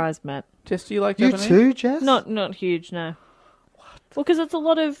was- Open your eyes, Matt. Jess, do you like You Japanese? too, Jess? Not huge, no. What? Well, because it's a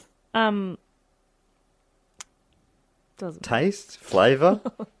lot of doesn't. Taste, flavour,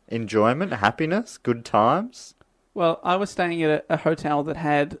 enjoyment, happiness, good times. Well, I was staying at a hotel that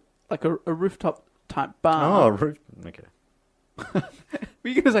had like a rooftop type Oh, bar. roof. Okay. Were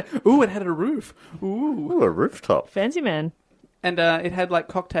you going to say, ooh, it had a roof. Ooh. Ooh, a rooftop. Fancy man. And it had like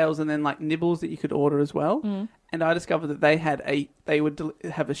cocktails and then like nibbles that you could order as well. And I discovered that they would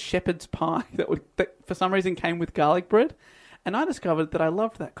have a shepherd's pie that for some reason came with garlic bread. And I discovered that I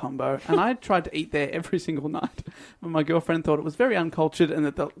loved that combo. And I tried to eat there every single night. But my girlfriend thought it was very uncultured and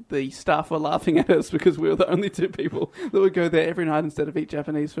that the staff were laughing at us because we were the only 2 people that would go there every night instead of eat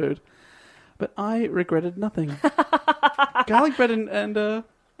Japanese food. But I regretted nothing. Garlic bread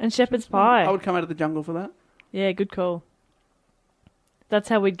and shepherd's pie. I would come out of the jungle for that. Yeah, good call. That's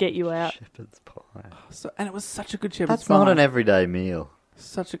how we'd get you out. Shepherd's pie. And it was such a good shepherd's That's pie. not an everyday meal.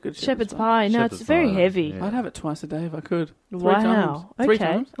 Such a good Shepherd's pie. No, Shepherd's it's very pie, heavy. yeah. I'd have it twice a day if I could. Wow. 3 Okay.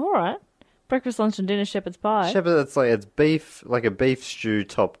 times. All right. Breakfast, lunch, and dinner shepherd's pie. Shepherd, it's beef, like a beef stew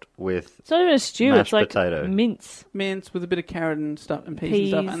topped with. It's not even a stew. Mashed It's like potato. mince. Mince with a bit of carrot and stuff and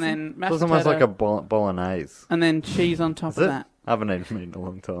peas and stuff, and then mashed It's almost potato, like a bolognese. and then cheese on top Is of it? that. I haven't eaten meat in a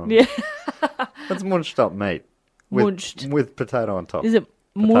long time. Yeah. That's munched up meat. With, Munched. With potato on top. Is it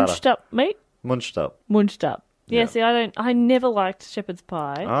munched up meat? Munched up. Munched up. Yeah, Yeah. see, I never liked shepherd's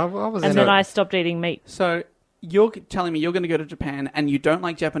pie. I was and in then a- I stopped eating meat. So you're telling me you're going to go to Japan and you don't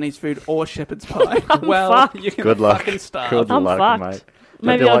like Japanese food or shepherd's pie? well, fucked. you're going Good to luck. fucking starve. Good I'm luck, fucked. mate.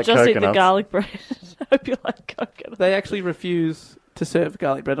 Maybe Hope you I'll like just eat the coconuts. garlic bread. Hope you like coconut. They actually refuse to serve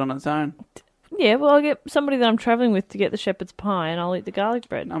garlic bread on its own. Yeah, well, I'll get somebody that I'm travelling with to get the shepherd's pie and I'll eat the garlic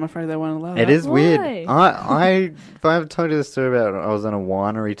bread. I'm afraid they won't allow that. It is Why? weird. If I haven't told you the story about it, I was on a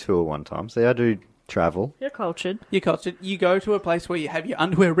winery tour one time. See, I do Travel. You're cultured. You're cultured. You go to a place where you have your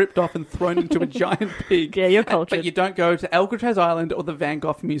underwear ripped off and thrown into a giant pig. Yeah, you're cultured. But you don't go to Alcatraz Island or the Van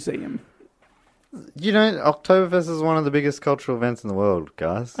Gogh Museum. You know, Oktoberfest is one of the biggest cultural events in the world,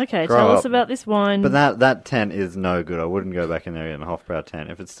 guys. Okay, Grow tell up. us about this wine. But that tent is no good. I wouldn't go back in there in a Hofbrau tent.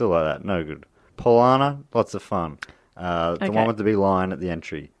 If it's still like that, no good. Polana, lots of fun. The Okay. one with the big line at the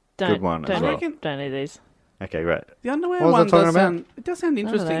entry. Good one as well. Don't need these. Okay, great. The underwear What was I one talking does about? sound, it does sound I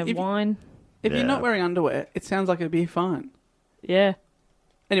don't interesting. know, wine. If you're Yeah. not wearing underwear, it sounds like it'd be fine. Yeah.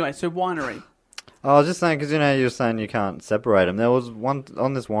 Anyway, so winery. I was just saying, because, you know, you were saying you can't separate them. There was one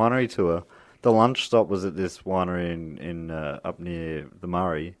on this winery tour. The lunch stop was at this winery in up near the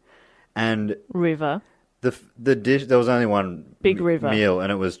Murray. And River. the dish, there was only one Big river. meal,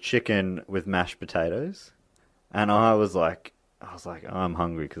 and it was chicken with mashed potatoes. And I was like, I'm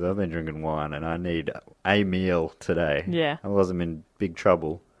hungry because I've been drinking wine and I need a meal today. Yeah. I wasn't in big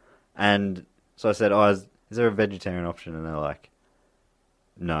trouble. And so I said, is there a vegetarian option? And they're like,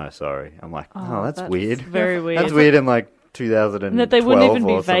 no, sorry. I'm like, that's weird. Very weird. That's weird in like 2012 And that they wouldn't even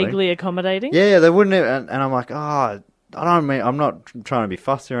be or something. vaguely accommodating. Yeah, they wouldn't. And I'm like, I'm not trying to be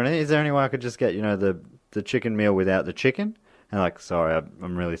fussy or anything. Is there any way I could just get, you know, the chicken meal without the chicken? And like, sorry,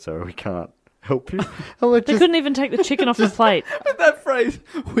 I'm really sorry, we can't help you. I'm like, They couldn't even take the chicken off the plate. With that phrase,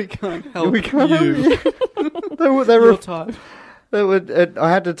 we can't help we can't you. help you. They were You're tired. I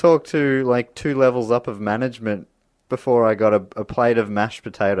had to talk to like 2 levels up of management before I got a plate of mashed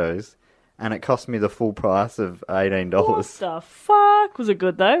potatoes, and it cost me the full price of $18. What the fuck? Was it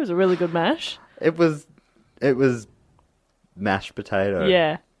good though? It was a really good mash. It was mashed potato.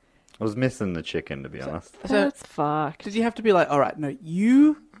 Yeah. I was missing the chicken, to be honest. So- That's fucked. Did you have to be like, all right, no,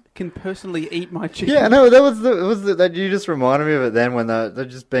 you can personally eat my chicken? Yeah, no, that you just reminded me of it then when they're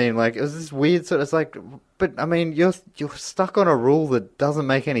just being like, it was this weird sort of, it's like, but I mean, you're stuck on a rule that doesn't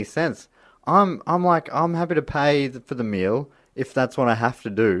make any sense. I'm happy to pay for the meal if that's what I have to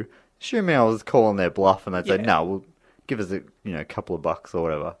do. Assuming I was calling their bluff and they'd say, no, we'll give us a couple of bucks or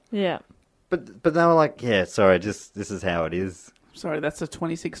whatever. Yeah. But they were like, yeah, sorry, this is how it is. Sorry, that's a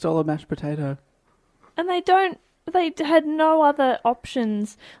 $26 mashed potato. And they had no other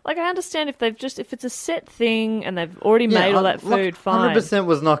options. Like, I understand if it's a set thing and they've already made all that food, fine. 100%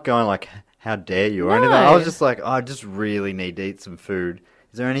 was not going like, how dare you or anything. I was just like, I just really need to eat some food.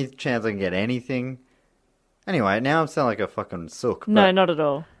 Is there any chance I can get anything? Anyway, now I'm sounding like a fucking sook. No, but not at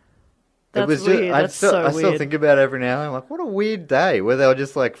all. it That's was weird. I That's still, so I still weird. think about it every now and then. I'm like, what a weird day where they were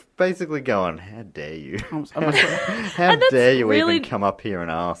just like basically going, how dare you? I'm How And that's dare you really- even come up here and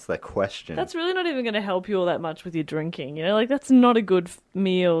ask that question? That's really not even going to help you all that much with your drinking. You know, like, that's not a good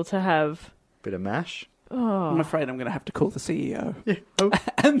meal to have. Bit of mash. I'm afraid I'm going to have to call the CEO.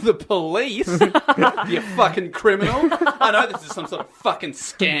 And the police. You fucking criminal. I know this is some sort of fucking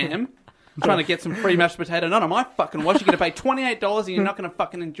scam. I'm trying to get some free mashed potato. Not on my fucking watch. You're going to pay $28 and you're not going to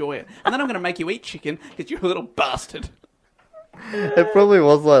fucking enjoy it. And then I'm going to make you eat chicken because you're a little bastard. It probably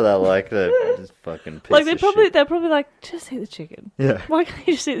was like that, like the just fucking piece Like, of shit. they're probably like, just eat the chicken. Yeah. Why can't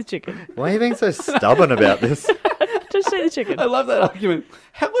you just eat the chicken? Why are you being so stubborn about this? Just eat the chicken. I love that argument.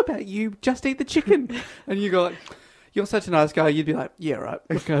 How about you just eat the chicken? And you go like, you're such a nice guy. You'd be like, yeah, right.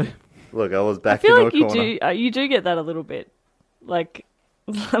 Okay. Look, I was I back feel into like a corner. you do get that a little bit. Like,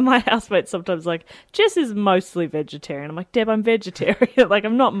 my housemate's sometimes like, Jess is mostly vegetarian. I'm like, Deb, I'm vegetarian. Like,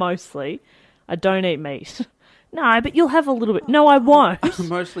 I'm not mostly. I don't eat meat. No, but you'll have a little bit. No, I won't. I'm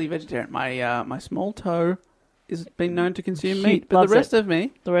mostly vegetarian. My small toe is been known to consume He meat, but loves the rest it. of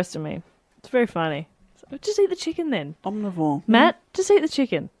me, The rest of me. It's very funny. So just eat the chicken then. omnivore. Matt, just eat the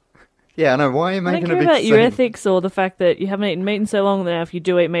chicken. Yeah, I know. Why are you I don't making a care big about your scene? ethics or the fact that you haven't eaten meat in so long that now if you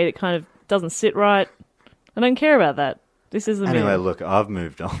do eat meat, it kind of doesn't sit right. I don't care about that. This is the Anyway, meal. look, I've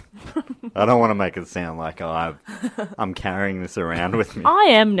moved on. I don't want to make it sound like I'm carrying this around with me. I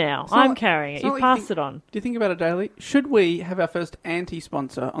am now. not- I'm carrying it. it's You not like pass you it on. Do you think about it daily? Should we have our first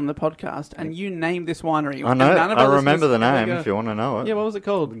anti-sponsor on the podcast and you name this winery? I know. And none of I our remember the listeners ever name go, if you want to know it. Yeah, what was it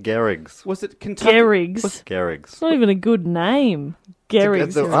called? Garrigs. Was it Kentucky? Garrigs. Was- Garrigs. It's not even a good name.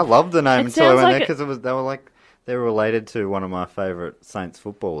 Garrigs. I loved the name It until I sounds went like there because they were related to one of my favourite Saints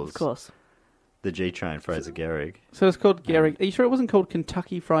footballers, Of course. the G Train, Fraser Gehrig. So it's called Garrig. Are you sure it wasn't called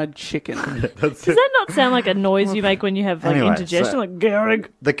Kentucky Fried Chicken? That's Does it. that not sound like a noise you make when you have like Anyway, indigestion? so- Like Garrig.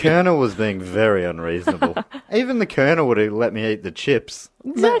 The Colonel was being very unreasonable. Even the Colonel would have let me eat the chips.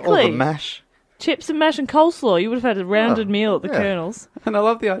 Or Exactly. the mash. Chips and mash and coleslaw. You would have had a rounded Oh, meal at the yeah. Colonel's. And I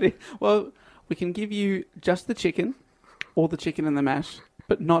love the idea. Well, we can give you just the chicken, or the chicken and the mash,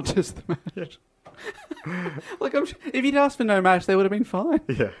 but not just the mash. Like, if you'd asked for no mash, they would have been fine.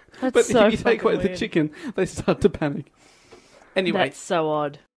 Yeah. That's But so if you take away fucking the weird. chicken, they start to panic. Anyway, That's so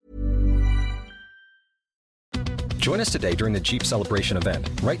odd. Join us today during the Jeep Celebration event.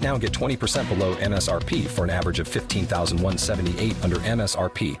 Right now, get 20% below MSRP for an average of $15,178 under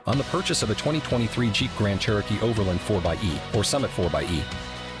MSRP on the purchase of a 2023 Jeep Grand Cherokee Overland 4xE or Summit 4xE.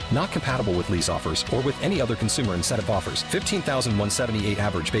 Not compatible with lease offers or with any other consumer incentive offers. $15,178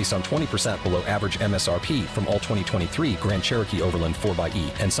 average based on 20% below average MSRP from all 2023 Grand Cherokee Overland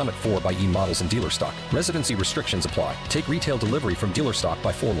 4xE and Summit 4xE models in dealer stock. Residency restrictions apply. Take retail delivery from dealer stock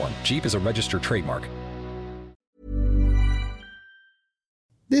by 4/1. Jeep is a registered trademark.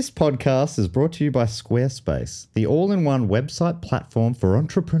 This podcast is brought to you by Squarespace, the all-in-one website platform for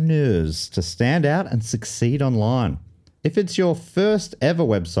entrepreneurs to stand out and succeed online. If it's your first ever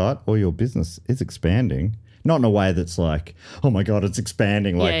website or your business is expanding, not in a way that's like, oh my God, it's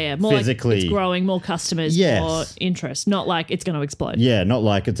expanding, like more physically. like it's growing, more customers, more interest, not like it's going to explode. Yeah, not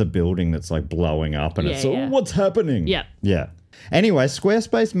like it's a building that's like blowing up and what's happening? Yeah. Yeah. Anyway,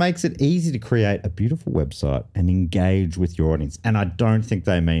 Squarespace makes it easy to create a beautiful website and engage with your audience. And I don't think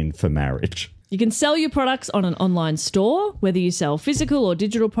they mean for marriage. You can sell your products on an online store, whether you sell physical or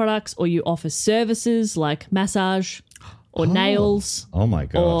digital products, or you offer services like massage or nails. Oh my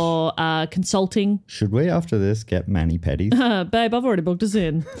gosh. Or consulting. Should we, after this, get mani-pedis? Babe, I've already booked us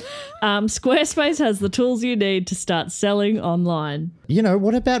in. Squarespace has the tools you need to start selling online. You know,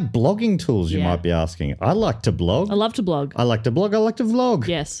 what about blogging tools, you might be asking? I like to blog. I love to blog. I like to blog. I like to vlog.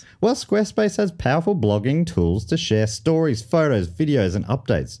 Yes. Well, Squarespace has powerful blogging tools to share stories, photos, videos, and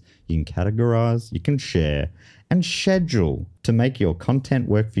updates. You can categorize, you can share, and schedule to make your content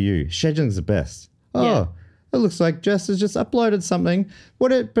work for you. Scheduling's the best. Oh, Yeah. it looks like Jess has just uploaded something.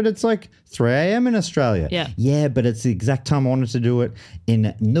 But it's like 3 a.m. in Australia. Yeah. Yeah, but it's the exact time I wanted to do it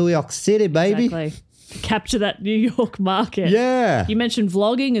in New York City, baby. Exactly. Capture that New York market. Yeah. You mentioned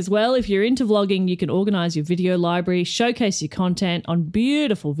vlogging as well. If you're into vlogging, you can organize your video library, showcase your content on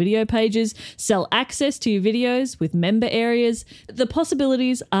beautiful video pages, sell access to your videos with member areas. The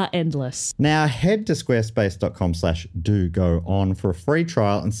possibilities are endless. Now head to squarespace.com/do-go-on for a free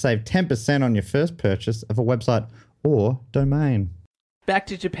trial and save 10% on your first purchase of a website or domain. Back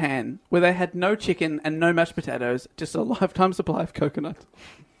to Japan, where they had no chicken and no mashed potatoes, just a lifetime supply of coconut.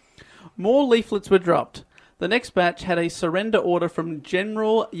 More leaflets were dropped. The next batch had a surrender order from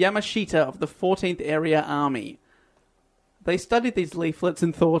General Yamashita of the 14th Area Army. They studied these leaflets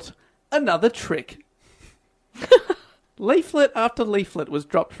and thought, another trick. Leaflet after leaflet was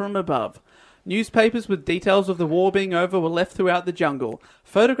dropped from above. Newspapers with details of the war being over were left throughout the jungle.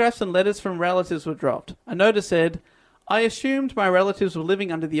 Photographs and letters from relatives were dropped. A notice said, I assumed my relatives were living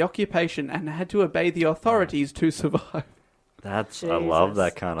under the occupation and had to obey the authorities to survive. I love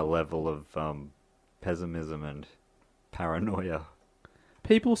that kind of level of pessimism and paranoia.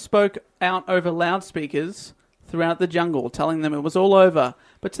 People spoke out over loudspeakers throughout the jungle, telling them it was all over.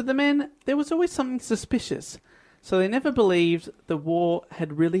 But to the men, there was always something suspicious. So they never believed the war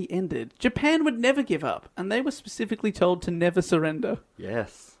had really ended. Japan would never give up, and they were specifically told to never surrender.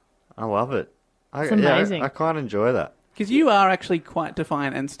 Yes, I love it. It's amazing. I quite enjoy that. Because you are actually quite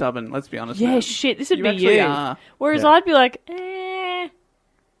defiant and stubborn, let's be honest. Yeah, man. shit, this would You be actually you. are. Whereas Yeah. I'd be like,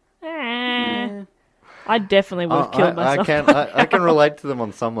 I definitely would have killed myself. I can relate to them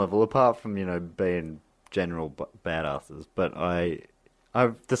on some level, apart from being general badasses. But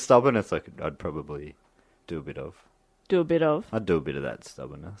the stubbornness I'd probably do a bit of. Do a bit of. I'd do a bit of that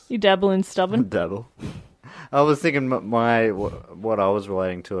stubbornness. You dabble in stubborn. Dabble. I was thinking what I was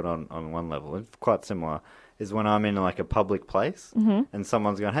relating to it on one level, it's quite similar, is when I'm in like a public place and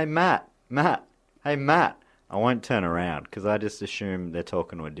someone's going, hey Matt, hey Matt. I won't turn around because I just assume they're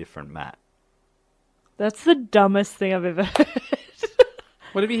talking to a different Matt. That's the dumbest thing I've ever heard.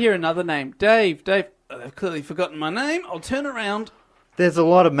 What if you hear another name? Dave, they've clearly forgotten my name. I'll turn around. There's a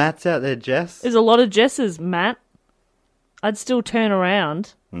lot of Matts out there, Jess. There's a lot of Jesses, Matt. I'd still turn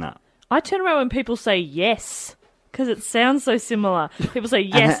around. No. I turn around when people say yes, because it sounds so similar. People say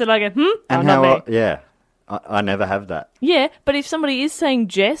yes, and I go, And not me. yeah, I never have that. Yeah, but if somebody is saying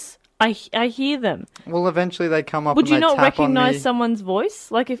Jess, I hear them. Well, eventually they come up Would and you they not tap on recognise me. someone's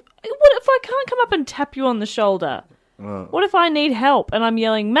voice? Like, what if I can't come up and tap you on the shoulder? Well, What if I need help and I'm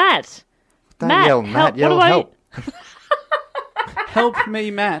yelling, Matt? don't Matt, yell, help. Matt. Yell What do help. Help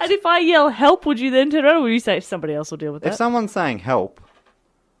me, Matt. And if I yell help, would you then turn around, or would you say somebody else will deal with If that? someone's saying help,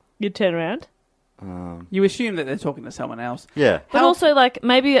 You'd turn around. You assume that they're talking to someone else. yeah. But also, like,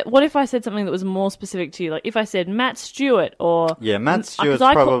 maybe, what if I said something that was more specific to you? Like, if I said Matt Stewart, or... Yeah, Matt 'cause Stewart's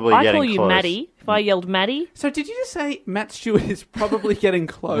I probably I getting call you close. Maddie. If I yelled Maddie, So did you just say Matt Stewart is probably getting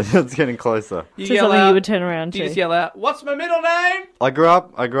close? It's getting closer. You to yell something out, you would turn around do you to. just yell out, what's my middle name? I grew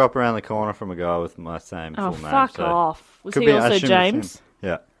up around the corner from a guy with my same Oh, full name. fuck so off. Was could he be- I also assume it's him. James?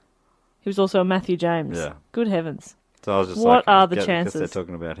 Yeah. He was also a Matthew James. Yeah. Good heavens. So I was just What like, are the because chances? they're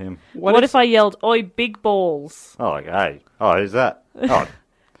talking about him. What if I yelled, "Oi, big balls"? Oh, like, hey. Oh, who's that? Oh,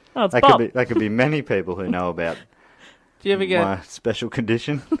 Oh, it's that Bob. could be many people who know about Do you ever get... my special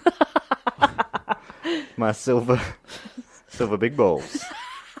condition. My silver big balls.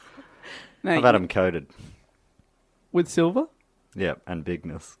 No, I've had them coated. with silver? Yeah, and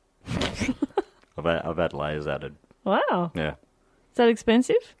bigness. I've had layers added. Wow. Yeah. Is that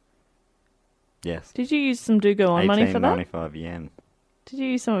expensive? Yes. Did you use some Do Go On money for that? 18.95 yen. Did you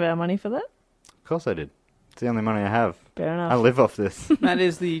use some of our money for that? Of course I did. It's the only money I have. Fair enough. I live off this. Matt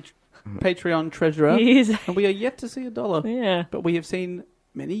is the Patreon treasurer. He is. And we are yet to see $1. Yeah. But we have seen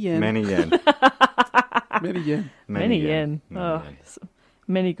many yen. Many yen. Many yen. Many yen. Many Oh, yen.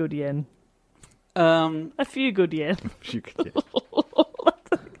 many good yen. Um, A few good yen. You could get-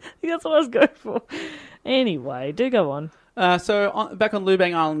 I think that's what I was going for. Anyway, do go on. back on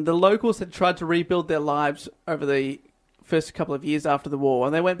Lubang Island, the locals had tried to rebuild their lives over the first couple of years after the war,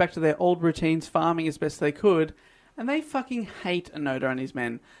 and they went back to their old routines, farming as best they could, and they fucking hate Onoda and his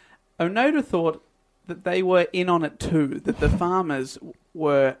men. Onoda thought that they were in on it too, that the farmers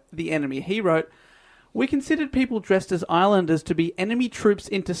were the enemy. He wrote, "We considered people dressed as islanders to be enemy troops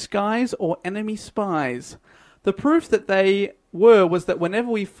in disguise or enemy spies. The proof that they were was that whenever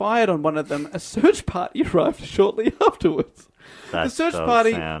we fired on one of them, a search party arrived shortly afterwards." That The search does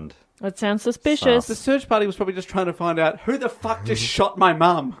party- sound... That sounds suspicious. The search party was probably just trying to find out who the fuck just shot my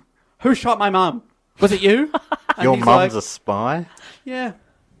mum. Who shot my mum? Was it you? And Your he's mum's like, a spy? Yeah.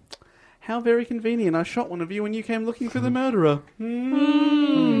 How very convenient. I shot one of you when you came looking for the murderer.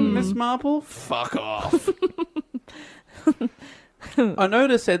 Miss Marple? Fuck off.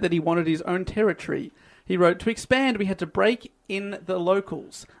 Onoda said that he wanted his own territory. He wrote, "To expand, we had to break in the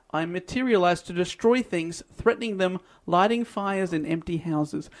locals. I materialized to destroy things, threatening them, lighting fires in empty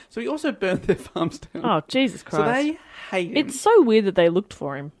houses." So he also burned their farms down. Oh, Jesus Christ. So they hate him. It's so weird that they looked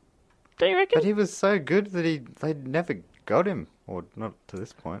for him. Don't you reckon? But he was so good that they never got him. Or not to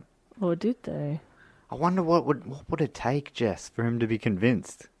this point. Or did they? I wonder what would it take, Jess, for him to be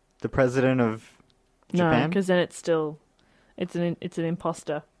convinced? The president of No, Japan? because then it's still... It's an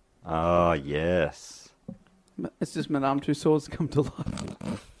imposter. Oh, yes. It's just Madame Tussauds come to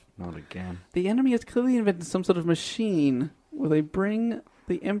life. Not again. The enemy has clearly invented some sort of machine where they bring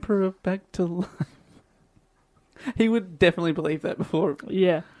the Emperor back to life. He would definitely believe that before.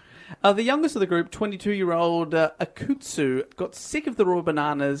 Yeah. The youngest of the group, 22-year-old Akutsu, got sick of the raw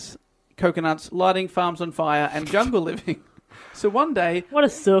bananas, coconuts, lighting farms on fire, and jungle living. So one day... What a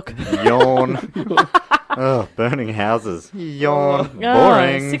sook. Yawn. Oh, burning houses. Yawn. Oh,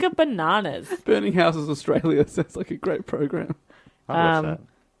 Boring. sick of bananas. Burning Houses Australia sounds like a great program. I'd watch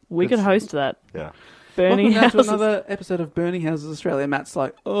We could It's- host that. that. Yeah. Burning Welcome houses. to another episode of Burning Houses Australia. Matt's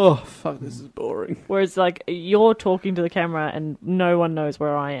like, oh, fuck, this is boring. Whereas, like, you're talking to the camera and no one knows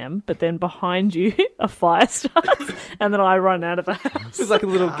where I am, but then behind you, a fire starts, and then I run out of the house, It's like a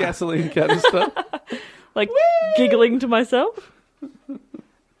little gasoline canister. like, giggling to myself.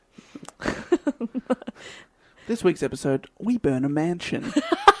 This week's episode, we burn a mansion.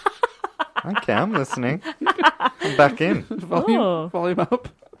 Okay, I'm listening. I'm back in. Oh. Volume up.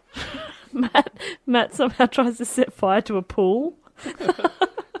 Matt somehow tries to set fire to a pool.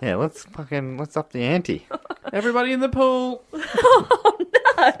 Yeah, let's up the ante. Everybody in the pool. Oh,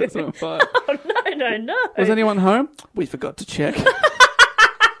 no. It's on fire. No. Was anyone home? We forgot to check.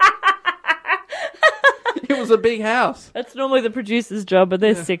 It was a big house. That's normally the producer's job, but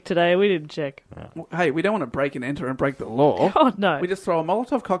they're sick today. We didn't check. Hey, we don't want to break and enter and break the law. Oh, no. We just throw a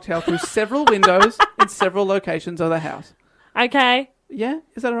Molotov cocktail through several windows in several locations of the house. Okay. Yeah?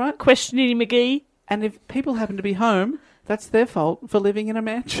 Is that all right? Questioning McGee. And if people happen to be home, that's their fault for living in a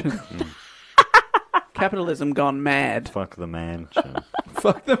mansion. Capitalism gone mad. Fuck the mansion.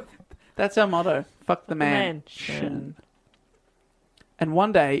 Fuck them. That's our motto. Fuck the mansion. mansion. And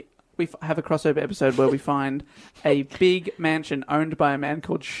one day, we have a crossover episode where we find a big mansion owned by a man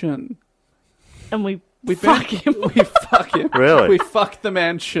called Shun. And we We fuck burn- him. We fuck him. Really? We fuck the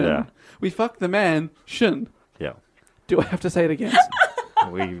man Shun. Yeah. We fuck the man Shun. Yeah. Do I have to say it again?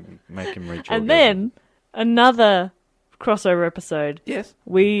 We make him reach And orgasm. then another crossover episode. Yes.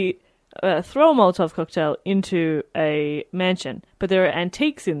 We throw a Molotov cocktail into a mansion, but there are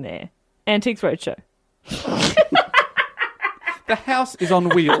antiques in there. Antiques Roadshow. The house is on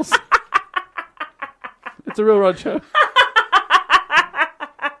wheels. It's a real roadshow.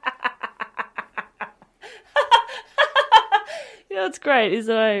 Yeah, what's great is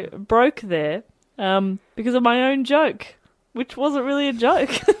that I broke there because of my own joke, which wasn't really a joke.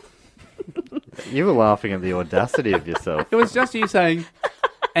 You were laughing at the audacity of yourself. It was just you saying,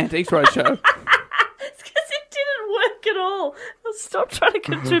 Antiques Roadshow. It's because it didn't work at all. Stop trying to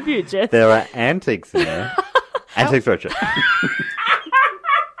contribute, Jess. There are antiques in there. Antiques Roadshow.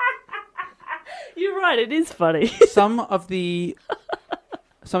 You're right. It is funny. Some of the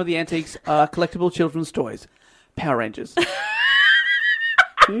antiques are collectible children's toys. Power Rangers.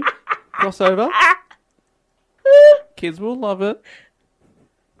 Crossover. Kids will love it.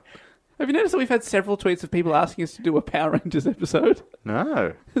 Have you noticed that we've had several tweets of people asking us to do a Power Rangers episode?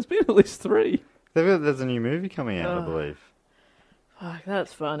 No. There's been at least 3. There's a new movie coming out, I believe. Fuck,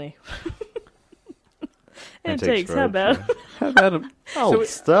 that's funny. Antiques Antiques, how about? How about them? Old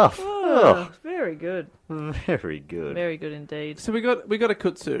stuff. Oh, very good. Very good. Very good indeed. So we got a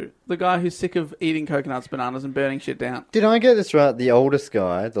Kutsu, the guy who's sick of eating coconuts, bananas, and burning shit down. Did I get this right? The oldest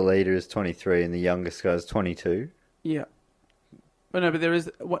guy, the leader, is 23, and the youngest guy is 22. Yeah. But no, but there is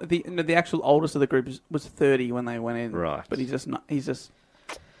the actual oldest of the group was 30 when they went in. Right. But he's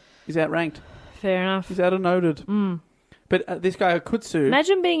outranked. Fair enough. He's out-of-noted. But this guy Kutsu.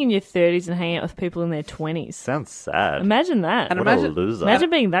 Imagine being in your 30s and hanging out with people in their 20s. Sounds sad. Imagine that. And What a loser. Imagine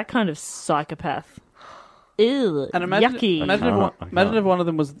being that kind of psychopath. Ew, And imagine, yucky. imagine if one of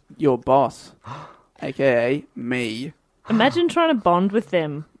them was your boss, aka me. Imagine trying to bond with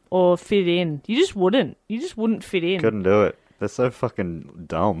them or fit in. You just wouldn't. You just wouldn't fit in. Couldn't do it. They're so fucking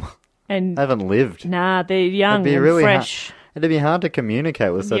dumb. And They haven't lived. nah, they're young It'd be and really fresh. It'd be hard to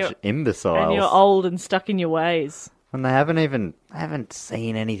communicate with And such imbeciles. And you're old and stuck in your ways. And they haven't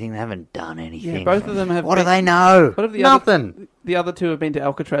seen anything. They haven't done anything. Yeah, both of them have. What do been- they know? What have the Nothing. The other two have been to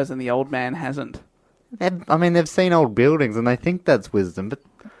Alcatraz, and the old man hasn't. They've seen old buildings and they think that's wisdom, but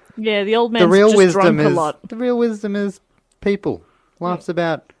Yeah, the old man's the real just wisdom drunk is a lot. the real wisdom is people. Life's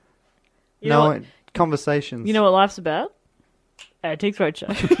about You know what- conversations. You know what life's about? Antiques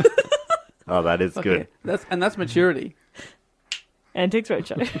Roadshow. Oh, that is good. Okay. That's maturity. Antiques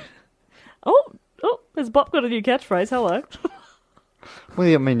Roadshow. oh, has Bob got a new catchphrase? Hello.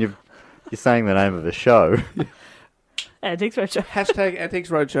 Well, I mean, you're saying the name of the show. Antiques Roadshow. Hashtag Antiques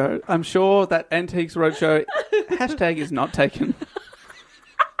Roadshow. I'm sure that Antiques Roadshow hashtag is not taken.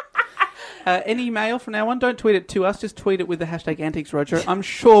 Any mail from now on, don't tweet it to us. Just tweet it with the hashtag Antiques Roadshow. I'm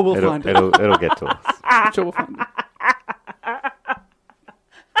sure we'll find it. It'll get to us. I'm sure we'll find it.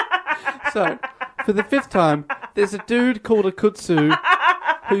 So, for the 5th time, there's a dude called a Kutsu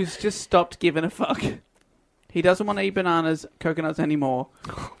who's just stopped giving a fuck. He doesn't want to eat bananas, coconuts anymore.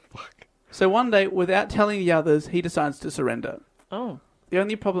 Oh, fuck. So one day, without telling the others, he decides to surrender. Oh. The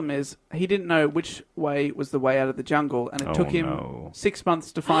only problem is he didn't know which way was the way out of the jungle, and it took him 6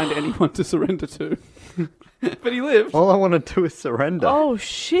 months to find anyone to surrender to. But he lived. All I want to do is surrender. Oh, He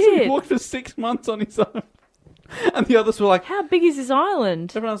shit. walked for 6 months on his own. And the others were like, How big is this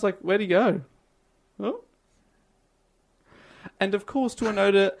island? everyone's like, where'd he go? Oh. And of course, to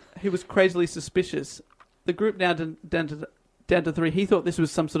Onoda, who was crazily suspicious, the group now down to 3, he thought this was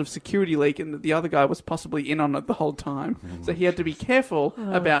some sort of security leak and that the other guy was possibly in on it the whole time. So he had to be careful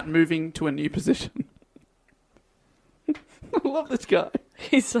about moving to a new position. I love this guy.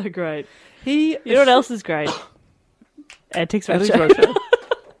 He's so great. You You know what else is great? Antiques Antiques Roadshow. Roadshow.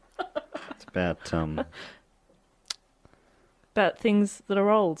 It's about About things that are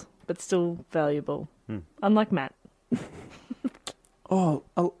old, but still valuable. Unlike Matt. Oh,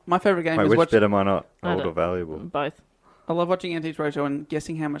 my favourite game Wait, is which watching. bit am I not? I Old don't- or valuable? Both. I love watching Antiques Roadshow and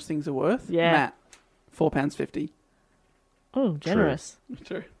guessing how much things are worth. Yeah. Matt, £4.50. Oh, generous.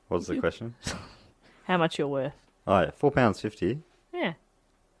 True. What's the question? How much you're worth. Oh, yeah, £4.50. Yeah.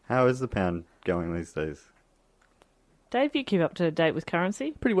 How is the pound going these days? Dave, you keep up to date with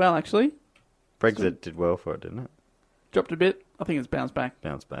currency? Pretty well, actually. Brexit did well for it, didn't it? Dropped a bit. I think it's bounced back.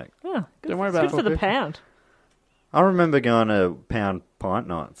 Bounce back. Oh, good. Don't worry It's about good it. for the pound. I remember going to pound pint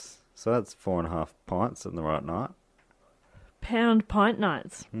nights. So that's 4.5 pints on the right night. Pound pint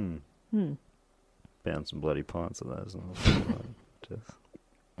nights. Bound some bloody pints of those. Just...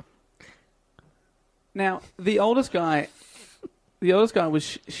 Now, the oldest guy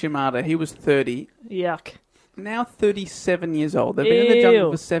was Shimada. He was 30. Yuck. Now 37 years old. They've been in the jungle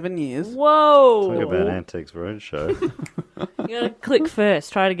Ew. for 7 years. Whoa. Talk about Antiques Roadshow. You gotta click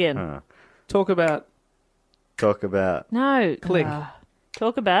first. Try it again. Talk about Talk about No. Click.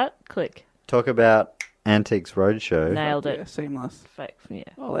 Talk about click. Antiques Roadshow. Nailed it. yeah, seamless. Fake. Yeah.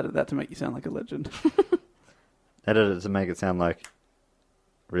 I'll edit that to make you sound like a legend. Edit it to make it sound like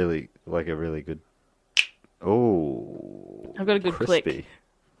a really good. Oh, I've got a good crispy. click.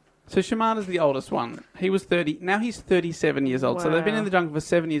 So Shimada's the oldest one. He was 30. Now he's 37 years old. So they've been Wow. in the jungle for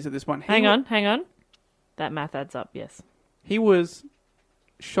 7 years at this point. Hang on. That math adds up, yes. He was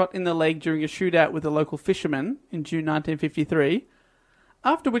shot in the leg during a shootout with a local fisherman in June 1953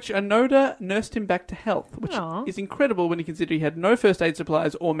 After which Onoda nursed him back to health, which Aw. is incredible when you consider he had no first aid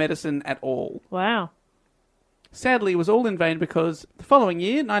supplies or medicine at all. Wow. Sadly, it was all in vain because the following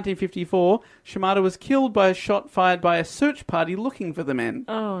year, 1954, Shimada was killed by a shot fired by a search party looking for the men,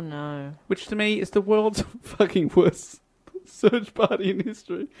 Oh no. which to me is the world's fucking worst search party in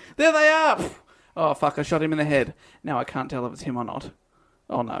history. There they are! Oh, fuck, I shot him in the head. Now I can't tell if it's him or not.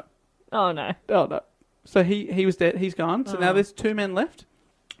 Oh, no. Oh no. Oh, no. So he was dead. He's gone. So now there's 2 men left.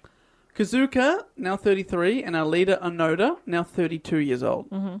 Kazuka, now 33, and our leader, Onoda, now 32 years old.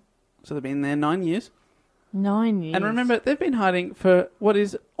 Mm-hmm. So they've been there 9 years. 9 years. And remember, they've been hiding for what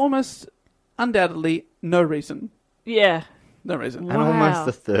is almost undoubtedly no reason. Yeah. No reason. And Wow. almost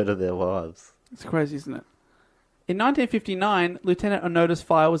a third of their lives. It's crazy, isn't it? In 1959, Lieutenant Onoda's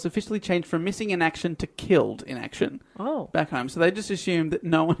file was officially changed from missing in action to killed in action Oh. back home. So they just assumed that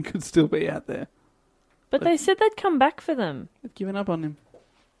no one could still be out there. But they said they'd come back for them. They've given up on him.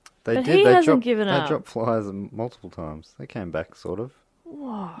 They But did. he They hasn't dropped, given up. They dropped flyers multiple times. They came back, sort of.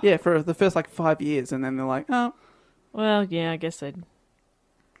 Yeah, for the first 5 years, and then they're like, oh. Well, yeah, I guess they'd.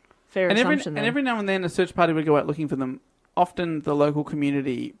 Fair And assumption then. every now and then, a search party would go out looking for them. Often the local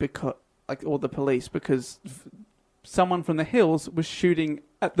community, or the police, because someone from the hills was shooting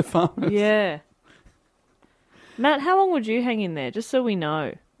at the farmers. Yeah. Matt, how long would you hang in there, just so we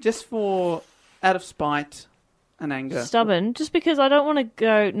know? Just out of spite and anger. Stubborn, just because I don't want to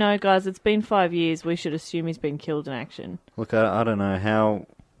go, no, guys, it's been 5 years, we should assume he's been killed in action. Look, I don't know how.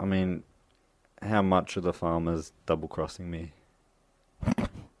 I mean, how much are the farmers double-crossing me?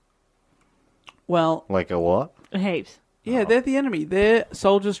 Well, Like a lot? Heaps. yeah, they're the enemy. They're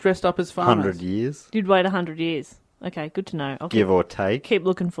soldiers dressed up as farmers. 100 years? You'd wait 100 years. Okay, good to know. I'll Give or take? keep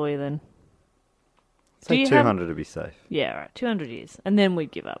looking for you then. Say you have- 200 to be safe. Yeah, right, 200 years. And then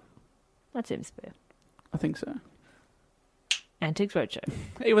we'd give up. That seems fair. I think so. Antiques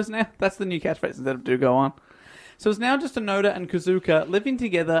Roadshow. That's the new catchphrase instead of do go on. So it's now just Onoda and Kazuka living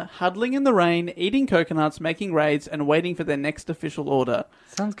together, huddling in the rain, eating coconuts, making raids, and waiting for their next official order.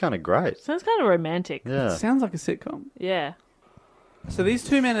 Sounds kind of great. Sounds kind of romantic. Yeah. Sounds like a sitcom. Yeah. So these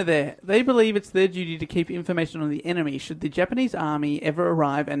 2 men are there. They believe it's their duty to keep information on the enemy should the Japanese army ever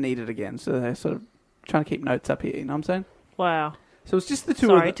arrive and need it again. So they're sort of trying to keep notes up here, you know what I'm saying? Wow. So it's just the two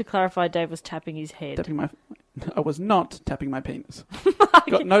of Sorry, them. to clarify, Dave was tapping his head. I was not tapping my penis.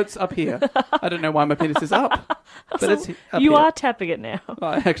 Got notes up here. I don't know why my penis is up, but it's up You here. are tapping it now.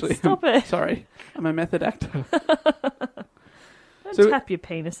 I actually Stop am. it. Sorry. I'm a method actor. Don't So- tap your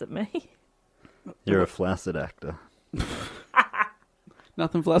penis at me. You're a flaccid actor.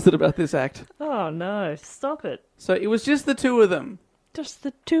 Nothing flaccid about this act. Oh no, stop it. So it was just the 2 of them. Just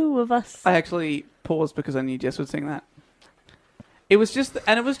the 2 of us. I actually paused because I knew Jess would sing that. It was just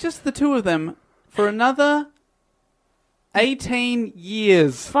the 2 of them for another 18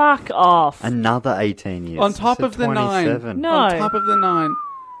 years. Fuck off. Another 18 years. On top You of said the 9. 27. No. On top of the 9.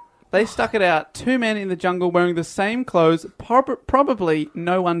 They stuck it out. 2 men in the jungle wearing the same clothes, probably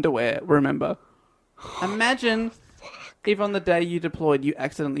no underwear, remember. Imagine if on the day you deployed you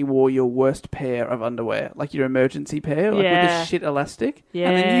accidentally wore your worst pair of underwear, like your emergency pair, like with Yeah. the shit elastic.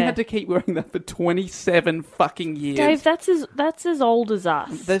 And then you Yeah. had to keep wearing that for 27 fucking years. Dave, that's as old as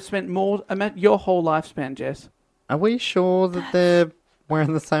us. They've spent your whole lifespan, Jess. Are we sure that they're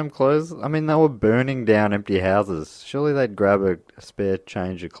wearing the same clothes? I mean, they were burning down empty houses. Surely they'd grab a spare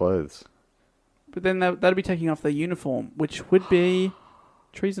change of clothes. But then they'd be taking off their uniform, which would be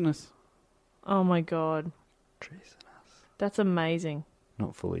treasonous. Oh my god. Treasonous. That's amazing.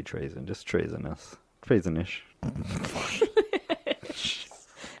 Not fully treason, just treasonous. Treasonish.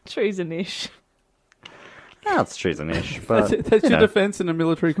 Treasonish. Ah, it's treasonish, but That's you your know. defence in a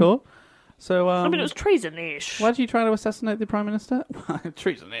military court. So, I mean, it was treasonish. why did you try to assassinate the Prime Minister?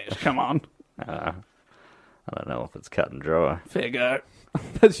 Treasonous, come on. I don't know if it's cut and dry. Fair go.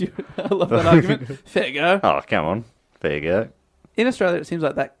 That's you. I love that argument. Fair go. Oh, come on. There you go. In Australia, it seems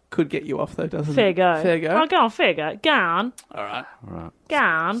like that could get you off, though, doesn't Fair it? go. Fair go. Oh, go on, fair go. Go on. All right. All right. Go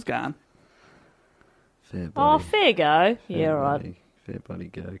on. Scan. Fair Oh, buddy. fair go. Yeah, Fair right. buddy. Fair buddy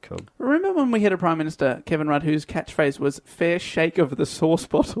go, Cobb. Remember when we had a Prime Minister, Kevin Rudd, whose catchphrase was fair shake of the sauce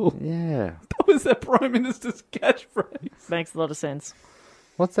bottle? Yeah. That was the Prime Minister's catchphrase. Makes a lot of sense.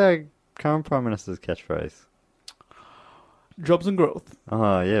 What's our current Prime Minister's catchphrase? Jobs and growth.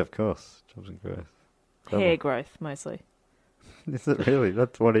 Oh, yeah, of course. Jobs and growth. Clever. Hair growth, mostly. Is it really?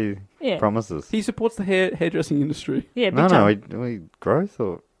 That's what he Yeah. promises. He supports the hairdressing industry. Yeah, big No, time. we growth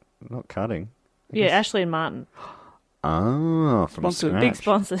or not cutting. Yeah, Ashley and Martin. Oh, from Sponsored. scratch. Big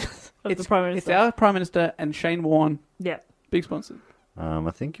sponsors of the Prime It's Minister. our Prime Minister and Shane Warne. Yeah. Big sponsor.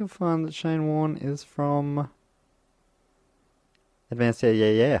 I think you'll find that Shane Warne is from Advanced hair,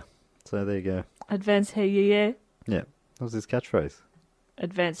 yeah. So there you go. Advanced hair, yeah. Yeah, that was his catchphrase.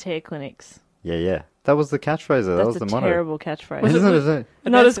 Advanced hair clinics. Yeah. That was the catchphrase, though. That was That's the a motto. terrible catchphrase. Isn't it?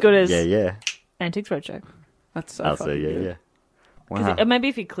 Not as good as Yeah. Antiques Roadshow. That's so I'll say fucking good. yeah. 'Cause Wow. maybe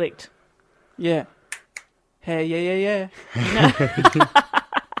if he clicked. Yeah. Hey, yeah.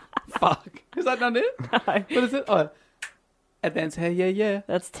 Fuck. Is that not it? No. What is it? Oh, advanced hair, yeah.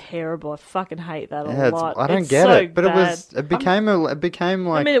 That's terrible. I fucking hate that Yeah, a lot. I don't It's get so it, but bad. it became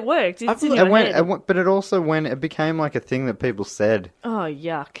like I mean, it worked. It's in it your went, head. but it also it became like a thing that people said. Oh,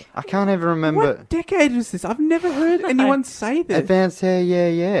 yuck. I can't even remember. What decade was this? I've never heard anyone say this. Advanced hair,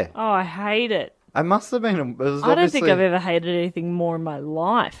 yeah. Oh, I hate it. It must have been. It was I don't think obviously- I've ever hated anything more in my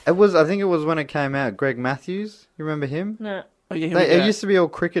life. It was. I think it was when it came out. Greg Matthews. You remember him? No. Oh, yeah, here we It go. used to be all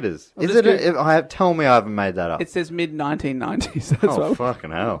cricketers. Oh, Is this it? Tell me I haven't made that up. It says mid-1990s. That's Oh, what-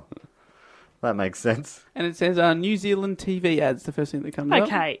 fucking hell. That makes sense. And it says New Zealand TV ads, the first thing that comes up.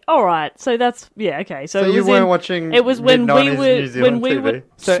 Okay, all right. So that's okay. So, So it you was weren't in, watching It was when we mid-90s were New Zealand when we TV? were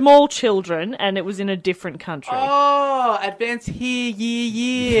So- small children, and it was in a different country. Oh, advanced hair,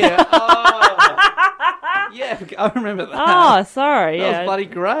 yeah. Oh. Yeah, I remember that. Oh, sorry. that Yeah, was bloody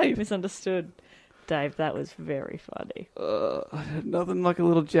great. misunderstood. Dave, that was very funny. Nothing like a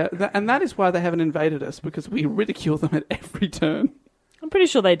little and that is why they haven't invaded us, because we ridicule them at every turn. I'm pretty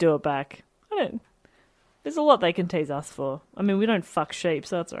sure they do it back. I don't. There's a lot they can tease us for. I mean, we don't fuck sheep,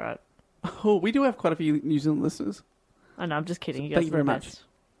 so that's all right. Oh, we do have quite a few New Zealand listeners. I know. I'm just kidding. You guys Thank you are very the much. best.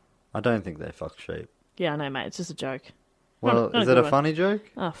 I don't think they fuck sheep. Yeah, I know, mate. It's just a joke. Well, not is a it good a one. funny joke?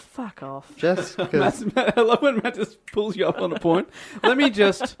 Oh, fuck off. Just because. I love when Matt just pulls you up on a point. Let me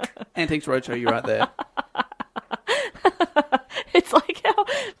just Antiques Roadshow you right there. It's like how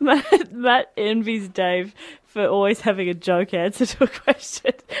Matt envies Dave for always having a joke answer to a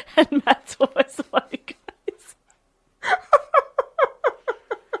question, and Matt's always the one who goes.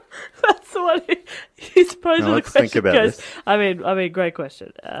 That's the one he's posing Now the let's think question. about Goes, this. I mean, great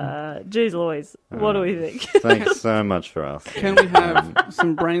question. Geez, Louise, what do we think? Thanks so much for asking. Can we have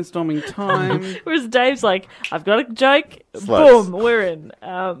some brainstorming time? Whereas Dave's like, I've got a joke, Sluts. boom, we're in.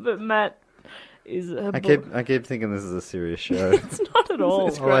 But Matt is. I keep thinking this is a serious show. It's not at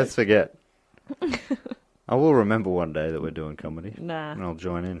all. I always forget. I will remember one day that we're doing comedy. Nah. And I'll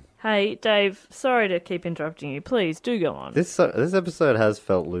join in. Hey, Dave, sorry to keep interrupting you. Please, do go on. This episode has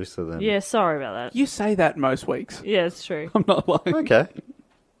felt looser than. Yeah, sorry about that. You say that most weeks. Yeah, it's true. I'm not lying. Okay.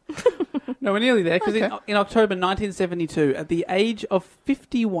 No, we're nearly there, because Okay. in October 1972, at the age of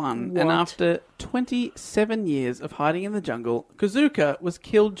 51, and What? after 27 years of hiding in the jungle, Kazuka was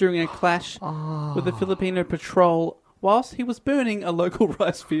killed during a clash with the Filipino patrol whilst he was burning a local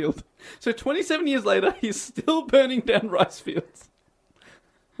rice field. So 27 years later, he's still burning down rice fields.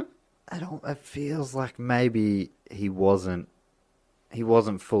 It feels like maybe he wasn't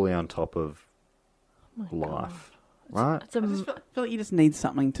fully on top of life, right? It's a, I just feel like you just need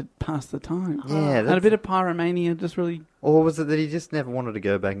something to pass the time. Yeah, And a bit of pyromania just really... Or was it that he just never wanted to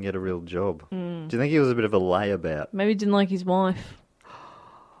go back and get a real job? Do you think he was a bit of a layabout? maybe didn't like his wife.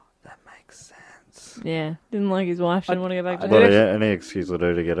 That makes sense. Yeah, didn't like his wife. Didn't want to go back to did Bloody, work. any excuse will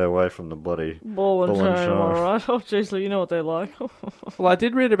do to get away from the bloody. Ball and Ball and chain, chain. all right. Oh, jeez, you know what they're like. Well, I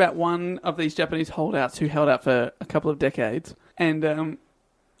did read about one of these Japanese holdouts who held out for a couple of decades, and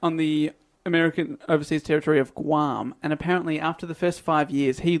on the American overseas territory of Guam, and apparently after the first 5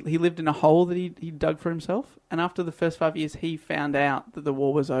 years, he lived in a hole that he dug for himself, and after the first 5 years, he found out that the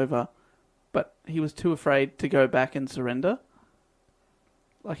war was over, but he was too afraid to go back and surrender.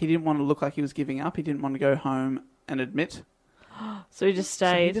 Like, he didn't want to look like he was giving up. He didn't want to go home and admit. So he just So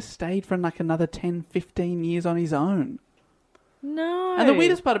he stayed. just stayed for like another 10, 15 years on his own. No. And the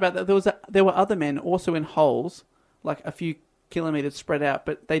weirdest part about that, there were other men also in holes, like a few kilometres spread out,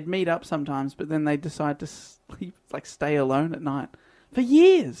 but they'd meet up sometimes, but then they'd decide to sleep, like stay alone at night for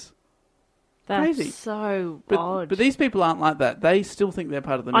years. That's crazy. so But odd. but these people aren't like that. They still think they're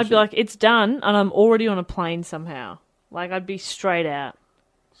part of the mission. I'd be like, it's done, and I'm already on a plane somehow. Like, I'd be straight out.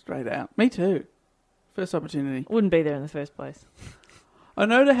 straight out. Me too. First opportunity. Wouldn't be there in the first place.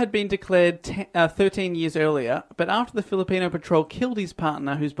 Onoda had been declared 13 years earlier, but after the Filipino patrol killed his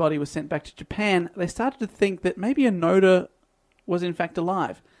partner, whose body was sent back to Japan, they started to think that maybe Onoda was in fact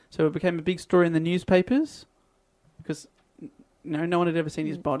alive. So it became a big story in the newspapers, because no one had ever seen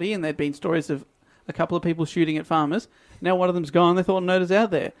his body, and there'd been stories of a couple of people shooting at farmers. Now one of them's gone, they thought Onoda's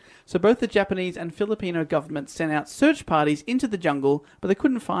out there. So both the Japanese and Filipino governments sent out search parties into the jungle, but they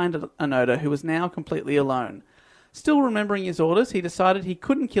couldn't find Onoda, who was now completely alone. Still remembering his orders, he decided he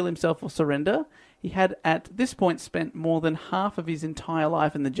couldn't kill himself or surrender. He had, at this point, spent more than half of his entire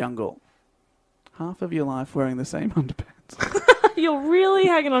life in the jungle. Half of your life wearing the same underpants. You're really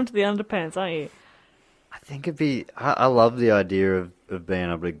hanging on to the underpants, aren't you? I think it'd be. I love the idea of being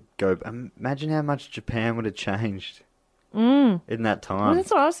able to go. Imagine how much Japan would have changed in that Well, time.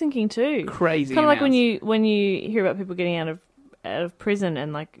 that's what I was thinking too. Crazy. Kind of like amounts. when you hear about people getting out of prison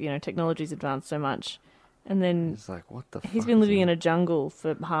and like technology's advanced so much, and then It's like, what the? he's fuck been is living that? in a jungle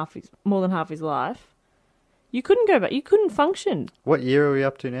for more than half his life. You couldn't go back. You couldn't function. What year are we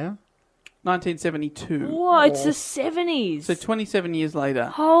up to now? 1972. Whoa, it's the 70s. So 27 years later,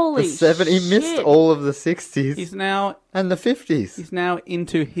 Holy The 70. He missed shit. all of the 60s he's now and the 50s.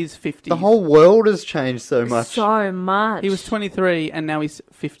 into his 50s. The whole world has changed so much. So much. He was 23 and now he's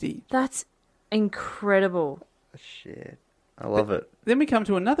 50. That's incredible. Shit, I love it. Then we come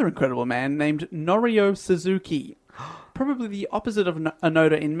to another incredible man named Norio Suzuki. Probably the opposite of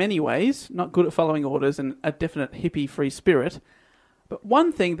Onoda in many ways, not good at following orders and a definite hippie-free spirit. But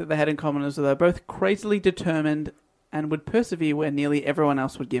one thing that they had in common is that they were both crazily determined and would persevere where nearly everyone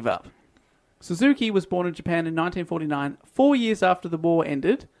else would give up. Suzuki was born in Japan in 1949, 4 years after the war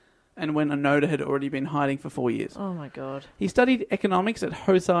ended, and when Onoda had already been hiding for 4 years. Oh my god. He studied economics at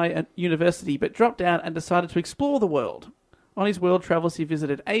Hosei University, but dropped out and decided to explore the world. On his world travels, he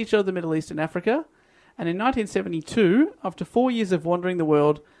visited Asia, the Middle East, and Africa. And in 1972, after 4 years of wandering the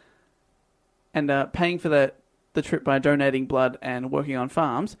world and paying for the trip by donating blood and working on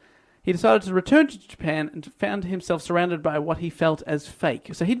farms, he decided to return to Japan and found himself surrounded by what he felt as fake.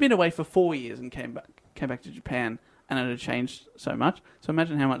 So he'd been away for 4 years and came back to Japan, and it had changed so much. So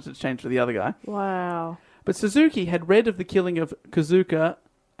imagine how much it's changed for the other guy. Wow. But Suzuki had read of the killing of Kazuka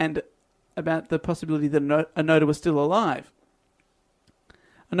and about the possibility that Onoda was still alive.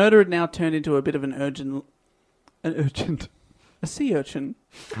 Onoda had now turned into a bit of a sea urchin.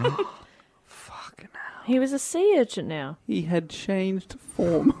 He was a sea urchin now. He had changed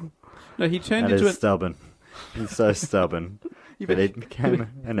form. No, he turned That into is stubborn. He's so stubborn. But he became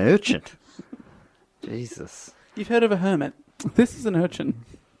an urchin. Jesus. You've heard of a hermit. This is an urchin.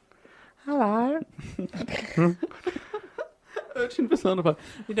 Hello. Urchin personified.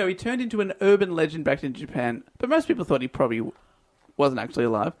 He turned into an urban legend back in Japan. But most people thought he probably wasn't actually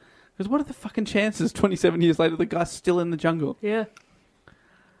alive. Because what are the fucking chances 27 years later the guy's still in the jungle? Yeah.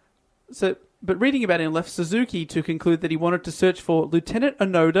 But reading about him left Suzuki to conclude that he wanted to search for Lieutenant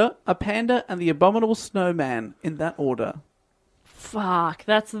Onoda, a panda, and the abominable snowman in that order. Fuck,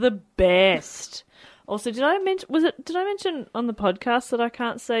 that's the best. Also, did I mention on the podcast that I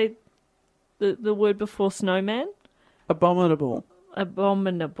can't say the word before snowman? Abominable.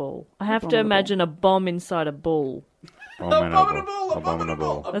 Abominable. I have to imagine a bomb inside a bull.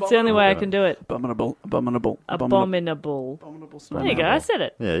 Abominable. That's the only way I can do it. Abominable. Abominable. Abominable There you go, I said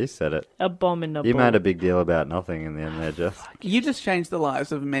it. Yeah, you said it. Abominable. You made a big deal about nothing in the end there, Jess. You just changed the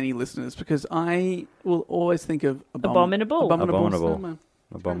lives of many listeners because I will always think of Abominable. Abominable. snowman.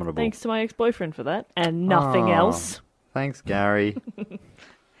 Abominable. Thanks to my ex-boyfriend for that. And nothing Aw. else. Thanks, Gary.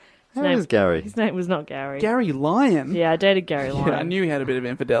 How name- is Gary? His name was not Gary. Gary Lyon? Yeah, I dated Gary Lyon. Yeah, I knew he had a bit of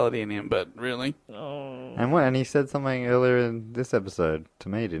infidelity in him, but really? And he said something earlier in this episode to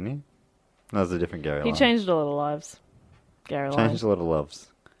me, didn't he? That was a different Gary He Lyon. changed a lot of lives. Gary Lyon. Changed a lot of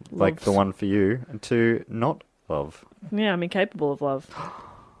loves. Like the one for you, and two not love. Yeah, I'm incapable of love.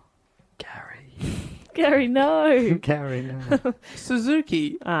 Gary. Gary, no. Gary, no.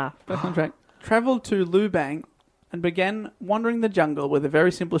 Suzuki, Ah, back on track, travelled to Lubang and began wandering the jungle with a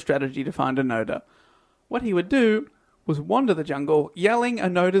very simple strategy to find Onoda. What he would do was wander the jungle, yelling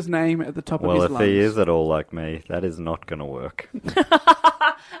Onoda's name at the top of Well, his if lungs. he is at all like me, that is not going to work.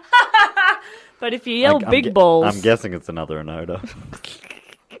 but if you yell I'm big gu- balls, I'm guessing it's another Onoda.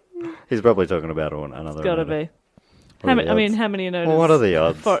 He's probably talking about another it's gotta Onoda. be. What are the I mean, odds? how many Onodas Well, what are the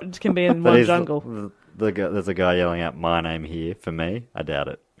odds? can be in But one he's jungle? there's a guy yelling out my name here for me. I doubt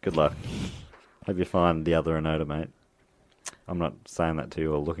it. Good luck. Hope you find the other Onoda, mate. I'm not saying that to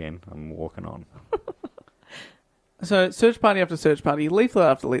you or looking. I'm walking on. So, search party after search party, leaflet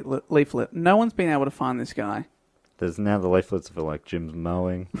after leaflet. No one's been able to find this guy. There's now the leaflets for like Jim's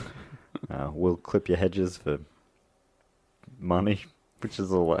mowing. We'll clip your hedges for money, which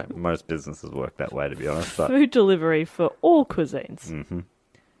is all way most businesses work that way, to be honest. But Food delivery for all cuisines. Mhm.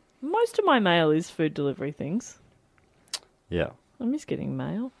 Most of my mail is food delivery things. yeah, I miss getting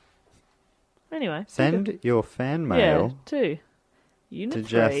mail. Anyway. send your fan Yeah, mail. to Unit To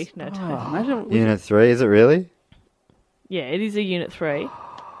 3. Jess. No, Oh, imagine Unit 3, is it really? yeah, it is a Unit 3.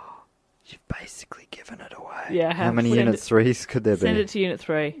 You've basically given it away. Yeah, I How have. many Send Unit it- 3s could there Send be? it to Unit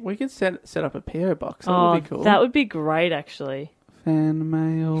 3. we could set up a PO box. That Oh, would be cool. that would be great, actually. Fan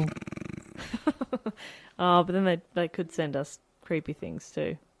mail. Oh, but then they could send us creepy things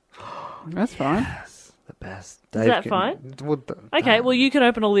too. That's fine. The best. Is that fine? Well, Okay, well, you can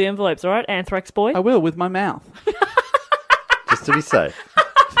open all the envelopes, all right, Anthrax boy? I will with my mouth, just to be safe.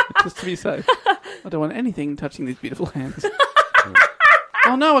 just to be safe. I don't want anything touching these beautiful hands.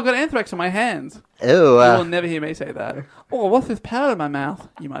 Oh no, I've got anthrax on my hands. Ew. You will never hear me say that. Oh, what's this powder in my mouth?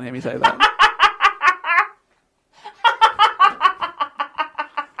 You might hear me say that.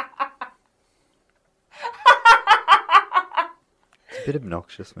 It's a bit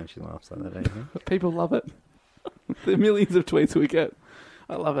obnoxious when she laughs like that, don't you think? People love it. The millions of tweets we get.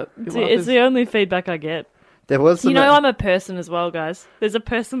 I love it. It's the only feedback I get. There was some, You know, I'm a person as well, guys. There's a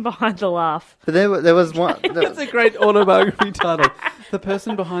person behind the laugh. but there was one. That's a great autobiography title. The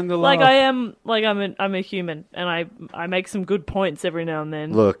person behind the laugh. Like I am, like I'm a human, and I make some good points every now and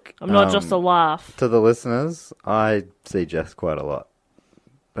then. Look, I'm not just a laugh. To the listeners, I see Jess quite a lot,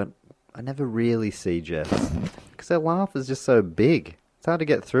 but I never really see Jess because her laugh is just so big. It's hard to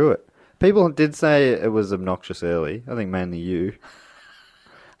get through it. People did say it was obnoxious early. I think mainly you.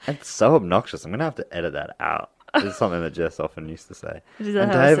 It's so obnoxious. I'm gonna have to edit that out. It's something that Jess often used to say. Is that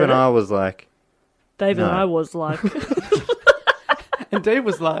And how I Dave said and it? I was like, Dave and No. I was like, And Dave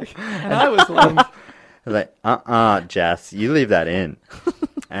was like, and I was like, Jess, you leave that in.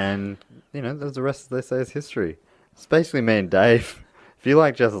 And, you know, the rest of they say is history. It's basically me and Dave. If you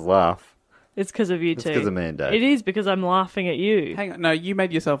like Jess's laugh, it's because of you it's two. because of me and Dave. It is because I'm laughing at you. hang on, no, you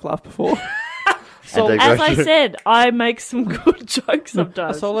made yourself laugh before. And Dave As goes, I said, I make some good jokes A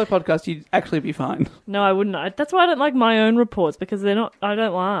sometimes. solo podcast, you'd actually be fine. No, I wouldn't. That's why I don't like my own reports, because they're not. I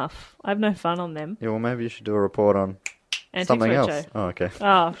don't laugh. I have no fun on them. Yeah, well, maybe you should do a report on Antiques something Roadshow. else. Oh, okay.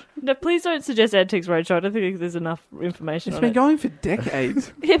 Oh, no, please don't suggest Antiques Roadshow. I don't think there's enough information It's on been it. going for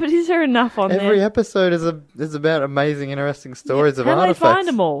decades. Yeah, but is there enough on Every there? episode is about amazing, interesting stories of How do they artifacts. find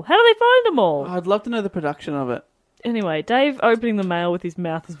them all? How do they find them all? I'd love to know the production of it. Anyway, Dave opening the mail with his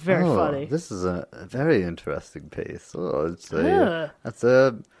mouth is very funny. This is a very interesting piece. Oh, Ugh. that's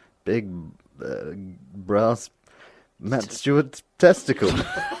a big brass Matt Stewart testicle.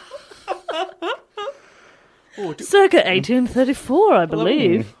 Circa 1834, I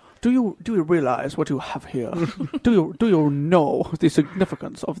believe. Do you realize what you have here? do you know the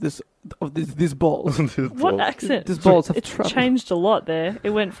significance of these balls? What accent? These balls have It's traveled. changed a lot there.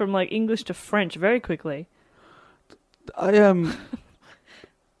 It went from like English to French very quickly. I am.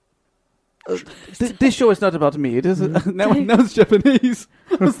 This show is not about me. It is now it's Japanese.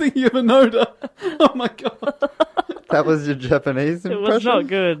 I was thinking of Anoda. Oh my god! That was your Japanese It impression? was not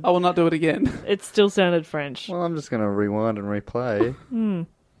good. I will not do it again. It still sounded French. Well, I'm just going to rewind and replay.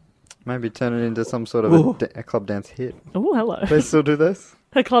 Maybe turn it into some sort of Ooh. a club dance hit. Oh, hello. They still do this?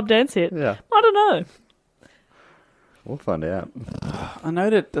 A club dance hit? Yeah. I don't know. We'll find out.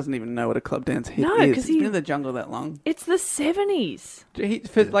 Anoda doesn't even know what a club dance hit No, is. 'cause He's been he- in the jungle that long. It's the 70s.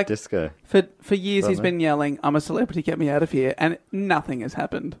 Disco. For years, he's Doesn't it? been yelling, "I'm a celebrity, get me out of here," and nothing has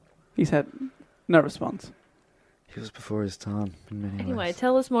happened. He's had no response. He was before his time in many Anyway, ways.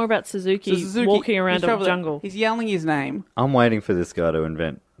 tell us more about Suzuki, So Suzuki, walking around he's a traveling- jungle. He's yelling his name. I'm waiting for this guy to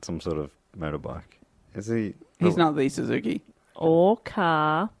invent some sort of motorbike. Is he? He's not the Suzuki Or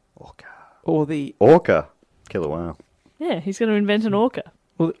car. Orca. or the Orca. Killer whale. Yeah, he's going to invent an orca.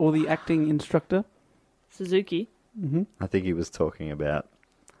 or the acting instructor. Suzuki. I think he was talking about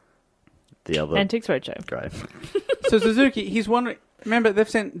the other. Antiques Roadshow. Great. So Suzuki, he's wondering. Remember, they've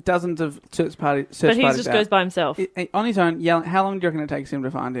sent dozens of search But parties he just out. goes by himself. On his own, yelling. How long do you reckon it takes him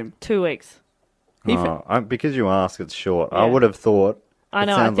to find him? 2 weeks. He fa- Because you ask, it's short. I Yeah. would have thought. I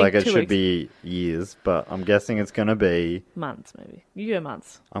know, It I sounds think like it 2 should weeks. be years, but I'm guessing it's going to be. Months, maybe. You go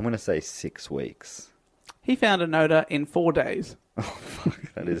months. I'm going to say 6 weeks. He found Anoda in 4 days.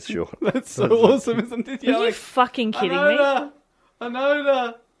 That is short. That's so awesome, isn't it? Are you fucking kidding me? Anoda!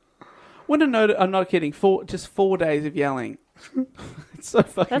 Anoda! When Anoda, I'm not kidding, just 4 days of yelling. It's so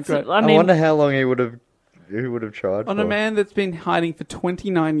fucking That's, great. I I mean, wonder how long he would have tried On for. a man that's been hiding for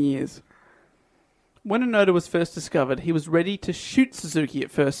 29 years. When Anoda was first discovered, he was ready to shoot Suzuki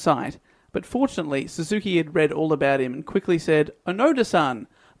at first sight, but fortunately, Suzuki had read all about him and quickly said, "Onoda-san,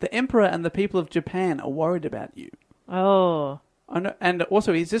 the Emperor and the people of Japan are worried about you." oh. And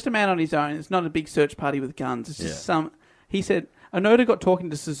also, he's just a man on his own. It's not a big search party with guns. It's just He said, Onoda got talking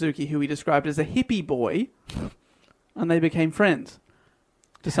to Suzuki, who he described as a hippie boy, and they became friends,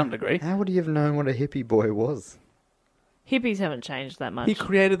 to some degree. How would he have known what a hippie boy was? Hippies haven't changed that much. He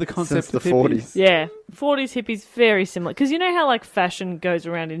created the concept Since the of hippies. 40s. Yeah. 40s hippies, very similar. Because you know how, like, fashion goes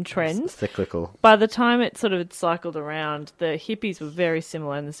around in trends? Cyclical. By the time it sort of had cycled around, the hippies were very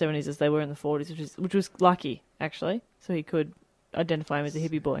similar in the 70s as they were in the 40s, which was lucky, actually. So he could identify him as a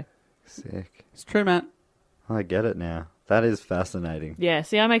hippie boy. Sick. It's true, Matt. I get it now. That is fascinating. Yeah,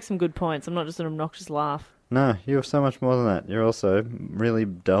 see, I make some good points. I'm not just an obnoxious laugh. No, you have so much more than that. You're also really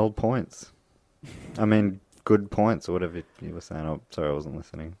dull points. I mean, good points or whatever you were saying. Oh, sorry, I wasn't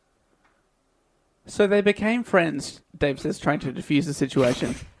listening. So they became friends, Dave says, trying to diffuse the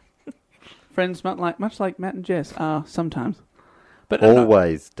situation. Friends much like Matt and Jess are sometimes. But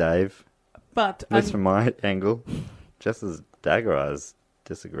Always, Dave. But At least from my angle. Jess's dagger eyes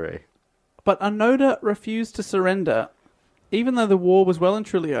disagree. But Onoda refused to surrender. Even though the war was well and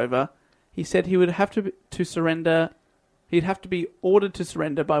truly over, he said he would have to surrender. He'd have to be ordered to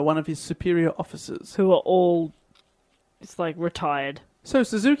surrender by one of his superior officers. Who are all, it's like, retired. So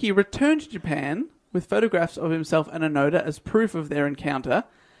Suzuki returned to Japan with photographs of himself and Onoda as proof of their encounter,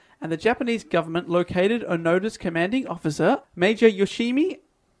 and the Japanese government located Onoda's commanding officer, Major Yoshimi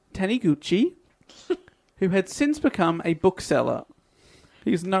Taniguchi, who had since become a bookseller.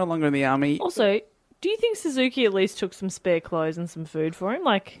 He's no longer in the army. Also, do you think Suzuki at least took some spare clothes and some food for him?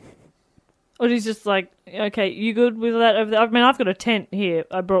 Like, or he's just like, okay, you good with that over there? I mean, I've got a tent here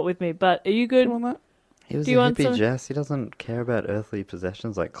I brought with me, but are you good? Do you want that? He was Do a you want hippie, some- Jess. He doesn't care about earthly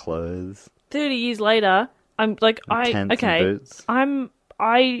possessions like clothes, 30 years later, I'm like, tents and boots.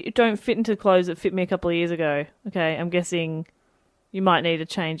 I don't fit into clothes that fit me a couple of years ago. Okay, I'm guessing you might need a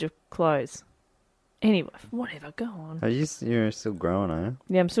change of clothes. Anyway, whatever, go on. You're still growing, are you?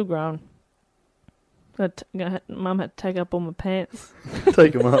 Yeah, I'm still grown. Mum had to take up all my pants.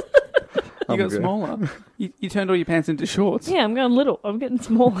 Take them up. You got smaller. You turned all your pants into shorts. Yeah, I'm going little. I'm getting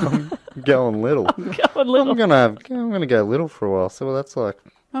smaller. Going little. Going little. I'm gonna go little for a while. So what that's like.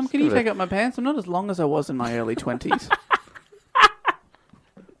 Mum, can you take up my pants? I'm not as long as I was in my early 20s.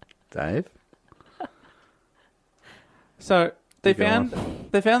 Dave. So they Go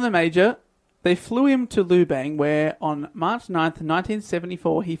found the major. They flew him to Lubang, where on March 9th,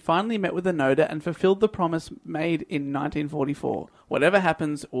 1974, he finally met with Onoda and fulfilled the promise made in 1944. Whatever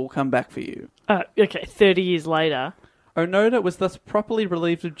happens, we'll come back for you. Okay, 30 years later. Onoda was thus properly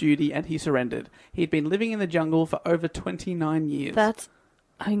relieved of duty and he surrendered. He'd been living in the jungle for over 29 years. That's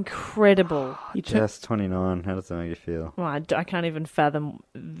incredible. Jess, 29. How does that make you feel? Well, I can't even fathom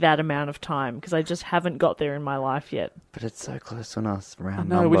that amount of time because I just haven't got there in my life yet. But it's so close on us round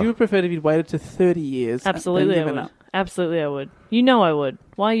No, number. would you have preferred if you'd waited to 30 years? Absolutely, I and then would. given up? Absolutely, I would. You know I would.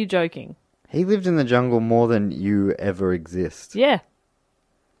 Why are you joking? He lived in the jungle more than you ever exist. Yeah.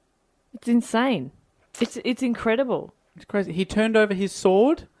 It's insane. It's incredible. It's crazy. He turned over his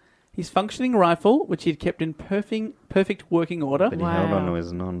sword, his functioning rifle, which he'd kept in perfect working order. But he held on Wow. to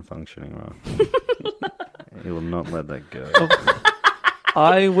his non-functioning rifle. He will not let that go.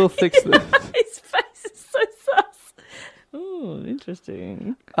 I will fix this. His face is so sus. Oh,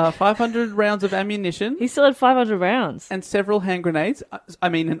 interesting. 500 rounds of ammunition He still had 500 rounds. and several hand grenades. I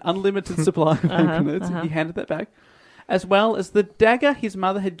mean, an unlimited supply of hand grenades. He handed that back. As well as the dagger his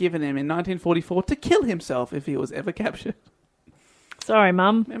mother had given him in 1944 to kill himself if he was ever captured. Sorry,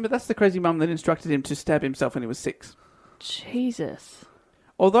 Mum. Remember, that's the crazy mum that instructed him to stab himself when he was 6. Jesus.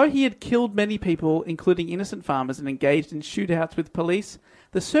 Although he had killed many people, including innocent farmers, and engaged in shootouts with police,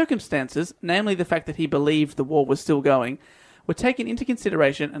 the circumstances, namely the fact that he believed the war was still going, were taken into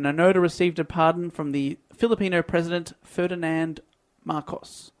consideration, and Onoda received a pardon from the Filipino president Ferdinand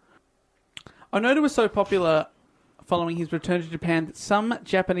Marcos. Onoda was so popular following his return to Japan that some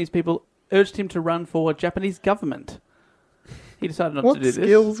Japanese people urged him to run for Japanese government. He decided not What to do this.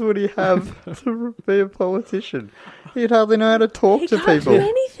 skills would he have to be a politician? He'd hardly know how to talk He to can't people. do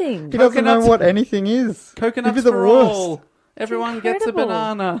anything. He doesn't know Coconuts. what anything is. Coconuts He'd be the for worst. all. Everyone gets a incredible.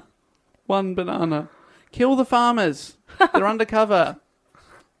 banana. One banana. Kill the farmers. They're undercover.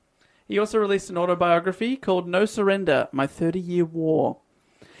 He also released an autobiography called No Surrender, My 30-Year War.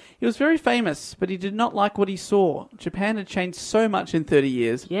 He was very famous, but he did not like what he saw. Japan had changed so much in 30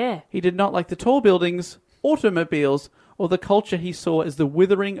 years. Yeah. He did not like the tall buildings, automobiles, or the culture he saw as the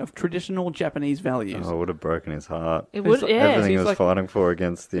withering of traditional Japanese values. Oh, it would have broken his heart. It would, yeah. Everything he He's was like- fighting for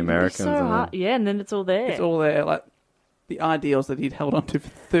against the Americans. It's so and hard. then, Yeah, and then it's all there. It's all there, like the ideals that he'd held on to for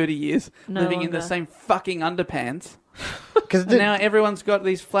 30 years, No living in the longer. same fucking underpants. Because And now everyone's got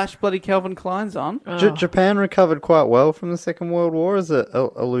these flash bloody Calvin Kleins on. Japan recovered quite well from the Second World War. Is it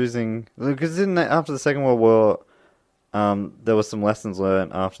a losing? Because after the Second World War, there were some lessons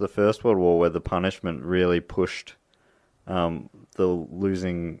learned after the First World War where the punishment really pushed the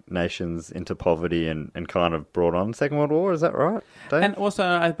losing nations into poverty and kind of brought on the Second World War. Is that right, Dave? And also,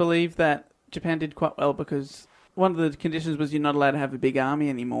 I believe that Japan did quite well because one of the conditions was you're not allowed to have a big army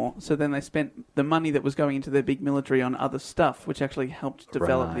anymore. So then they spent the money that was going into their big military on other stuff, which actually helped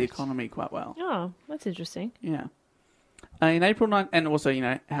develop the Right. economy quite well. Oh, that's interesting. Yeah. In April 9, and also,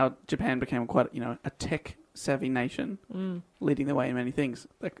 how Japan became quite, a tech savvy nation, leading the way in many things.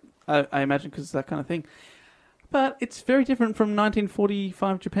 Like, I imagine because it's that kind of thing. But it's very different from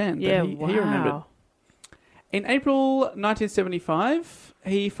 1945 Japan. that Yeah, he remembered. wow. In April 1975,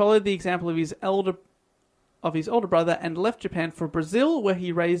 he followed the example of his older brother and left Japan for Brazil, where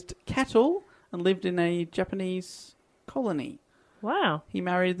he raised cattle and lived in a Japanese colony. Wow. He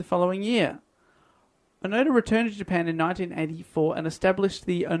married the following year. Onoda returned to Japan in 1984 and established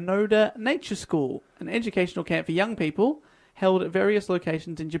the Onoda Nature School, an educational camp for young people held at various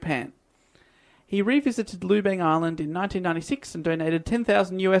locations in Japan. He revisited Lubang Island in 1996 and donated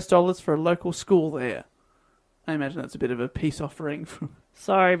 $10,000 for a local school there. I imagine that's a bit of a peace offering.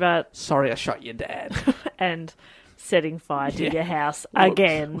 Sorry, but... Sorry I shot your dad. And setting fire to Yeah. your house Whoops,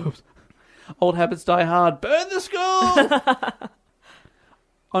 again. whoops. Old habits die hard. Burn the school!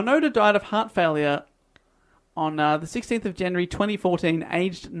 Onoda died of heart failure on the 16th of January 2014,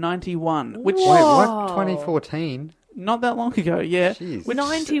 aged 91. Which Wait, what? 2014? not that long ago, yeah. Jeez. Which,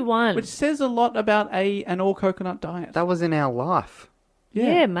 91. Which says a lot about an all-coconut diet. That was in our life.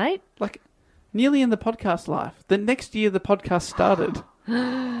 Yeah, mate. Like, nearly in the podcast life. The next year the podcast started.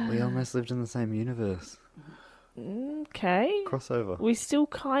 We almost lived in the same universe. Okay. Crossover. We still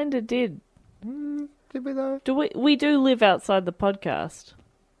kind of did. Did we though? We do live outside the podcast.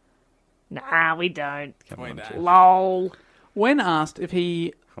 Nah, we don't. Come on, Jeff. Lol. When asked if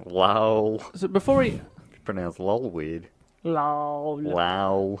he... Lol. So before he... Pronounced lol weird. Lol.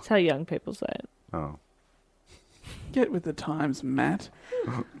 Lol. That's how young people say it. Oh. Get with the times, Matt.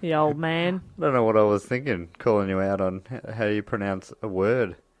 The old man. I don't know what I was thinking, calling you out on how you pronounce a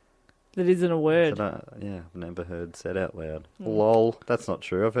word. That isn't a word. Yeah, I've never heard said out loud. Lol. That's not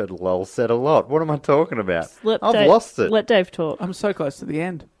true. I've heard lol said a lot. What am I talking about? I've lost it. Let Dave talk. I'm so close to the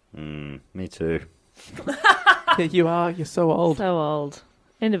end. Me too. Yeah, you are. You're so old. So old.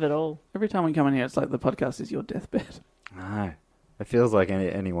 End of it all. Every time we come in here, it's like the podcast is your deathbed. No. It feels like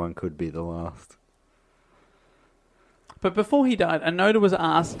anyone could be the last. But before he died, Onoda was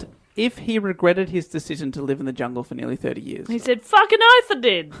asked if he regretted his decision to live in the jungle for nearly 30 years. He said, fucking oath I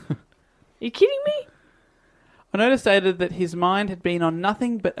did. You kidding me? Onoda stated that his mind had been on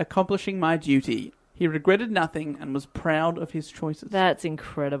nothing but accomplishing my duty. He regretted nothing and was proud of his choices. That's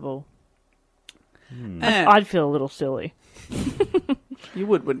incredible. And I'd feel a little silly. you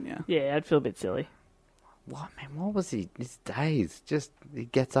would, wouldn't you? Yeah, I'd feel a bit silly. What, man? What was his days? Just, he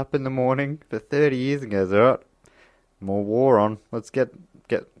gets up in the morning for 30 years and goes, all right, more war on. Let's get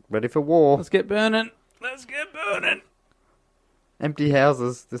ready for war. Let's get burning. Let's get burning. Empty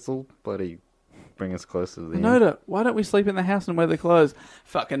houses. This'll bloody bring us closer to the end. Onoda, why don't we sleep in the house and wear the clothes?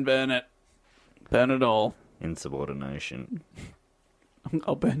 Fucking burn it. Burn it all. Insubordination.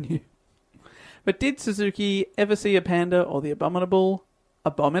 I'll burn you. But did Suzuki ever see a panda or the abominable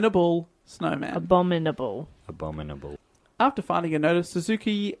snowman? Abominable. Abominable. After finding Onoda,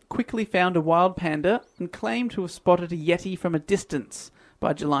 Suzuki quickly found a wild panda and claimed to have spotted a yeti from a distance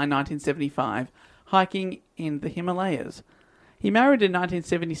by July 1975, hiking in the Himalayas. He married in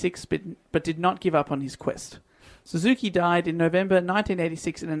 1976 but did not give up on his quest. Suzuki died in November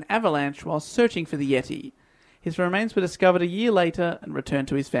 1986 in an avalanche while searching for the yeti. His remains were discovered a year later and returned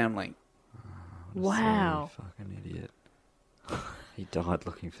to his family. Wow. Silly fucking idiot. He died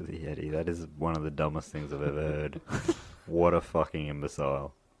looking for the Yeti. That is one of the dumbest things I've ever heard. What a fucking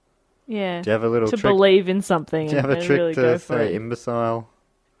imbecile. Yeah. Do you have a little to trick? believe in something Do you have a and trick really to go for say it. imbecile,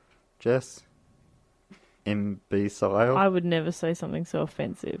 Jess? Imbecile? I would never say something so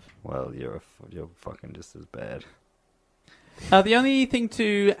offensive. Well, you're fucking just as bad. The only thing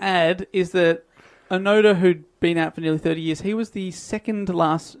to add is that Onoda, who'd been out for nearly 30 years, he was the second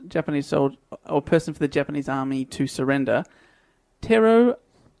last Japanese soldier or person for the Japanese army to surrender. Tero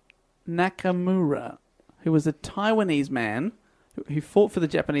Nakamura, who was a Taiwanese man who fought for the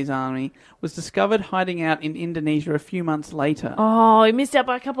Japanese army, was discovered hiding out in Indonesia a few months later. Oh, he missed out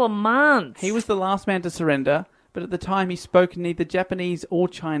by a couple of months. He was the last man to surrender, but at the time he spoke neither Japanese or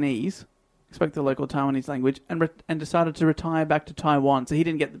Chinese. He spoke the local Taiwanese language and decided to retire back to Taiwan. So he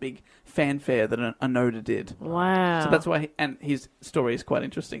didn't get the big fanfare that Onoda did. Wow. So that's why, and his story is quite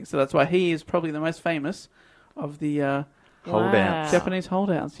interesting. So that's why he is probably the most famous of the Holdouts. Japanese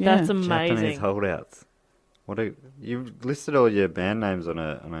holdouts. Yeah. That's amazing. Japanese holdouts. You listed all your band names on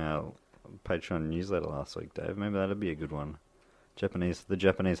our Patreon newsletter last week, Dave. Maybe that'd be a good one. The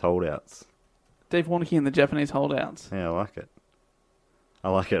Japanese holdouts. Dave Warnocky and the Japanese holdouts. Yeah, I like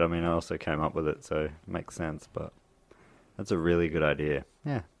it. I mean, I also came up with it, so it makes sense, but that's a really good idea.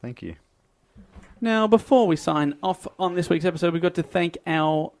 Yeah, thank you. Now, before we sign off on this week's episode, we've got to thank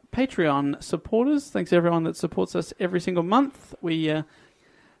our Patreon supporters. Thanks to everyone that supports us every single month. We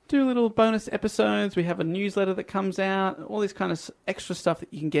do little bonus episodes. We have a newsletter that comes out, all this kind of extra stuff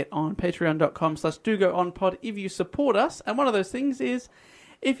that you can get on patreon.com/dogoonpod if you support us. And one of those things is,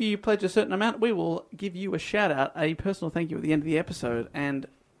 if you pledge a certain amount, we will give you a shout-out, a personal thank you at the end of the episode. And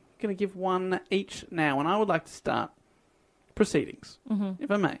I'm going to give one each now. And I would like to start proceedings,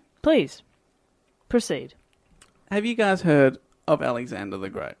 if I may. Please, proceed. Have you guys heard of Alexander the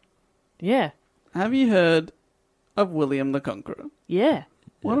Great? Yeah. Have you heard of William the Conqueror? Yeah.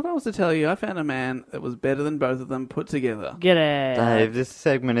 What if I was to tell you I found a man that was better than both of them put together? Get it. Dave, this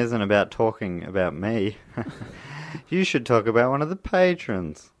segment isn't about talking about me. You should talk about one of the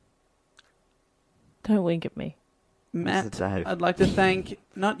patrons. Don't wink at me. Matt, Dave. I'd like to thank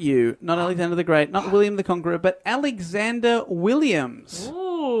not you, not Alexander the Great, not William the Conqueror, but Alexander Williams.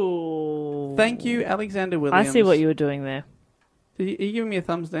 Ooh. Thank you, Alexander Williams. I see what you were doing there. Are you giving me a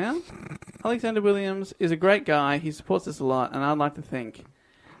thumbs down? Alexander Williams is a great guy. He supports us a lot, and I'd like to think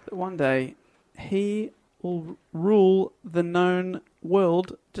that one day he will rule the known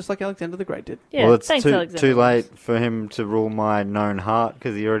world just like Alexander the Great did. Yeah, Well, it's thanks, too Alexander. late for him to rule my known heart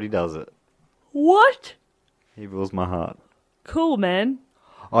because he already does it. What? He rules my heart. Cool, man.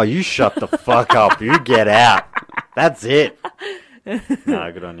 Oh, you shut the fuck up. You get out. That's it.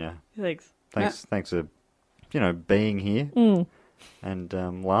 No, good on you. Thanks. Thanks for, being here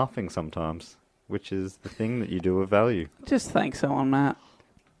and laughing sometimes, which is the thing that you do of value. Just thank someone, Matt.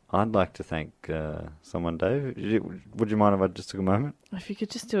 I'd like to thank someone, Dave. Would you mind if I just took a moment? If you could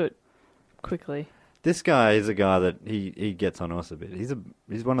just do it quickly. This guy is a guy that he gets on us a bit.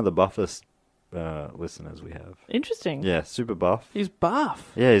 He's one of the buffest listeners we have. Interesting. Yeah, super buff. He's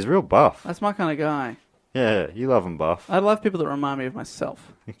buff. Yeah, he's real buff. That's my kind of guy. Yeah, you love him buff. I love people that remind me of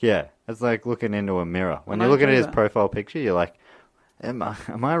myself. Yeah, it's like looking into a mirror. When I you're looking at agree his with that. profile picture, you're like, am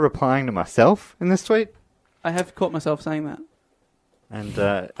I replying to myself in this tweet? I have caught myself saying that. And,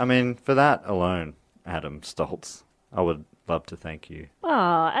 for that alone, Adam Stoltz, I would love to thank you.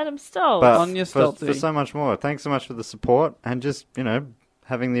 Ah, Adam Stoltz. But On your for Stoltzy. so much more. Thanks so much for the support and just,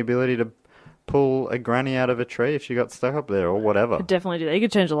 having the ability to pull a granny out of a tree if she got stuck up there or whatever. Could definitely do that. You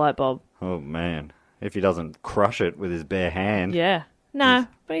could change the light bulb. Oh, man. If he doesn't crush it with his bare hand. Yeah. No,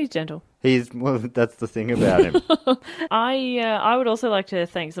 but he's gentle. That's the thing about him. I would also like to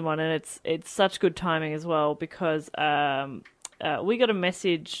thank someone, and it's such good timing as well because we got a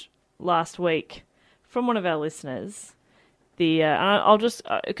message last week from one of our listeners. I'll just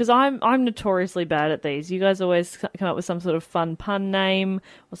because I'm notoriously bad at these. You guys always come up with some sort of fun pun name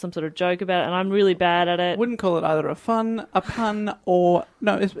or some sort of joke about it, and I'm really bad at it. Wouldn't call it either a pun, or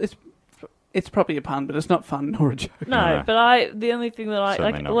no. It's probably a pun, but it's not fun nor a joke. No, but the only thing that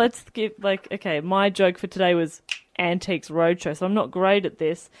Certainly not. let's give okay, my joke for today was Antiques Roadshow, so I'm not great at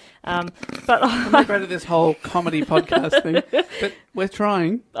this. But I'm not great at this whole comedy podcast thing, but we're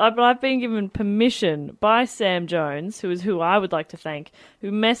trying. but I've been given permission by Sam Jones, who is who I would like to thank,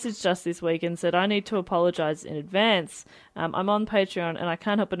 who messaged us this week and said, I need to apologise in advance. I'm on Patreon and I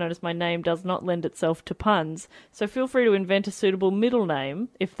can't help but notice my name does not lend itself to puns, so feel free to invent a suitable middle name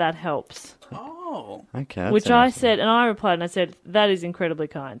if that helps. Oh, Okay. that Which I sounds- said, and I replied and I said, that is incredibly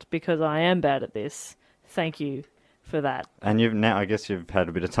kind because I am bad at this. Thank you for that. And I guess you've had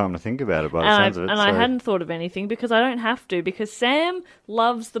a bit of time to think about it by the And, sounds of it. I so- hadn't thought of anything because I don't have to, because Sam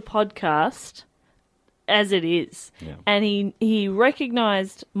loves the podcast as it is. Yeah. And he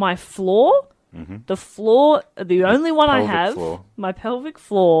recognised my flaw, the flaw, the only one I pelvic have, flaw. my pelvic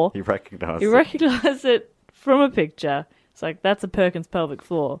flaw. He recognised He it. recognised it from a picture. It's like, that's a Perkins pelvic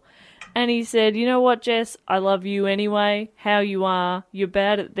floor. And he said, you know what, Jess? I love you anyway. How you are. You're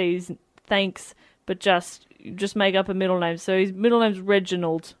bad at these. Thanks. But just make up a middle name. So his middle name's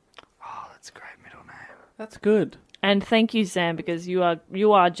Reginald. Oh, that's a great middle name. that's good. And thank you, Sam, because you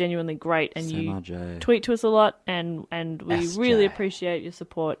are genuinely great. And you Sam RJ. tweet to us a lot. And we SJ. really appreciate your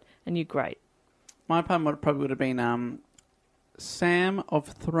support. And you're great. My pun probably would have been Sam of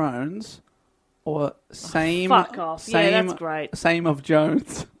Thrones or Same. Fuck off. Yeah, Same, that's great. Same of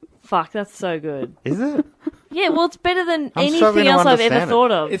Jones. Fuck, that's so good. Is it? Yeah, well, it's better than I'm struggling anything to else I've ever understand it.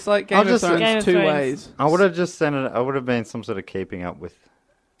 thought of. It's like I'll Game of just- Thrones Game of two Thrones. ways. I would have just sent it. I would have been some sort of keeping up with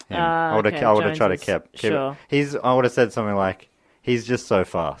him. I would have. okay, I would have tried to Joneses. keep it. Sure. I would have said something like, "He's just so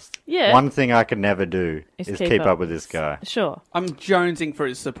fast." Yeah. One thing I could never do Is is keep keep up. up with this guy. Sure. I'm jonesing for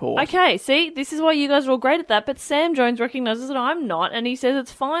his support. Okay, see, this is why you guys are all great at that, but Sam Jones recognises that I'm not, and he says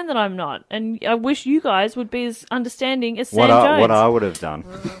it's fine that I'm not. And I wish you guys would be as understanding as Sam Jones. What I would have done.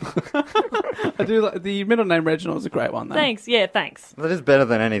 I do like the middle name Reginald is a great one though. Thanks, yeah, thanks. That is better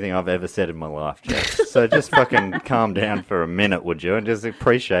than anything I've ever said in my life, Jess. So just fucking calm down for a minute, would you, and just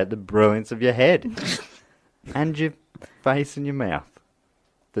appreciate the brilliance of your head and your face and your mouth.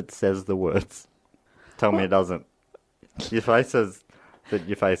 that says the words. Tell me it doesn't. Your face says that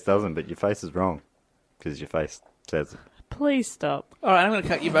your face doesn't, but your face is wrong because your face says it. Please stop. All right, I'm going to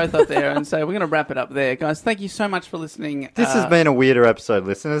cut you both off there and say we're going to wrap it up there. Guys, thank you so much for listening. This has been a weirder episode,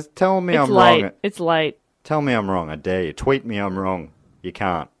 listeners. Tell me It's I'm late. wrong. It's late. Tell me I'm wrong. I dare you. Tweet me I'm wrong. You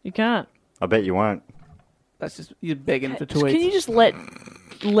can't. You can't. I bet you won't. That's just, you're begging for tweets. Can you just let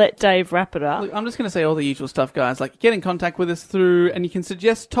Dave wrap it up? Look, I'm just going to say all the usual stuff, guys. Like, get in contact with us through, and you can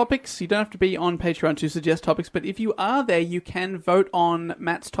suggest topics. You don't have to be on Patreon to suggest topics, but if you are there, you can vote on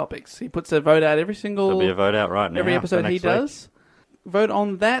Matt's topics. He puts a vote out every There'll be a vote out right now. every episode for he next week. does. Vote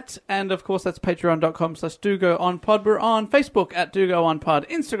on that, and of course that's patreon.com/DoGoOnPod. We're on Facebook at DoGoOnPod,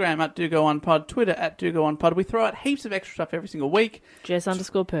 Instagram at DoGoOnPod, Twitter at DoGoOnPod. We throw out heaps of extra stuff every single week.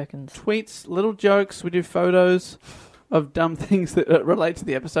 Jess_Perkins. Tweets, little jokes. We do photos of dumb things that relate to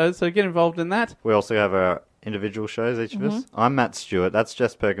the episode, so get involved in that. We also have our individual shows, each of us. I'm Matt Stewart. That's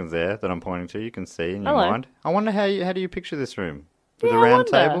Jess Perkins there that I'm pointing to. You can see in your Hello. mind. I wonder how do you picture this room? With Yeah, a I round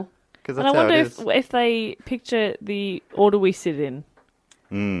wonder. table? Because And that's I how it wonder is. if they picture the order we sit in.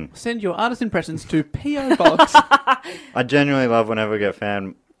 Send your artist impressions to P.O. Box. I genuinely love whenever we get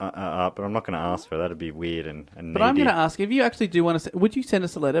fan art, but I'm not going to ask for it. That'd be weird and needy. But I'm going to ask, if you actually do want to, would you send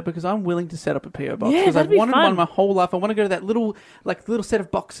us a letter? Because I'm willing to set up a P.O. box. Yeah, Because that'd I've be wanted fun. one my whole life. I want to go to that little set of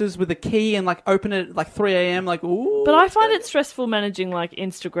boxes with a key and open it at 3 a.m. Ooh. But I find it stressful managing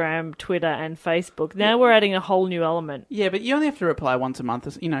Instagram, Twitter, and Facebook. Now we're adding a whole new element. Yeah, but you only have to reply once a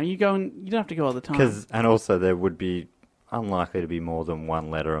month. You go and you don't have to go all the time. And also there would be unlikely to be more than one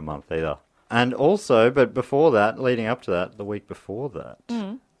letter a month either. And also, but before that, leading up to that, the week before that,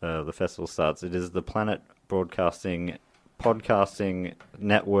 the festival starts. It is the Planet Broadcasting Podcasting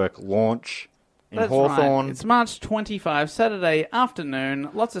Network launch in That's Hawthorne. right. It's March 25, Saturday afternoon.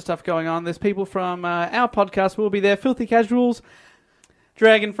 Lots of stuff going on. There's people from our podcast who will be there. Filthy Casuals,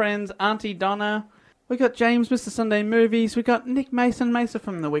 Dragon Friends, Auntie Donna. We got James, Mr. Sunday Movies. We got Nick Mesa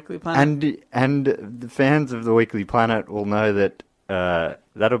from the Weekly Planet. And the fans of the Weekly Planet will know that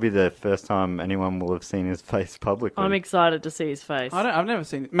that'll be the first time anyone will have seen his face publicly. I'm excited to see his face. I've never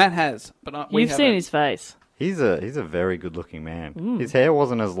seen it. Matt has, but You've seen his face. He's a very good looking man. His hair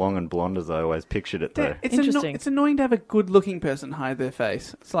wasn't as long and blonde as I always pictured it though. It's Interesting. It's annoying to have a good-looking person hide their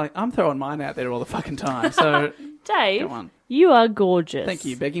face. It's like, I'm throwing mine out there all the fucking time. So, Dave, go on. you are gorgeous. Thank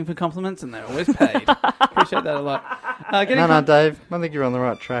you. Begging for compliments, and they're always paid. Appreciate that a lot. No, Dave. I think you're on the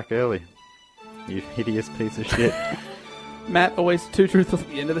right track early. You hideous piece of shit. Matt, always too truthful at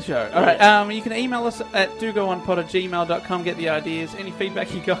the end of the show. All right, you can email us at dogoonpod@gmail.com, get the ideas, any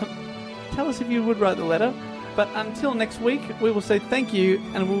feedback you got. Tell us if you would write the letter. But until next week, we will say thank you,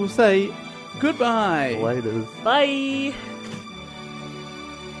 and we will say goodbye. Laters. Bye.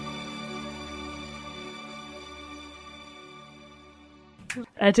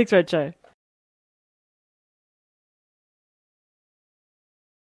 Antics Roadshow.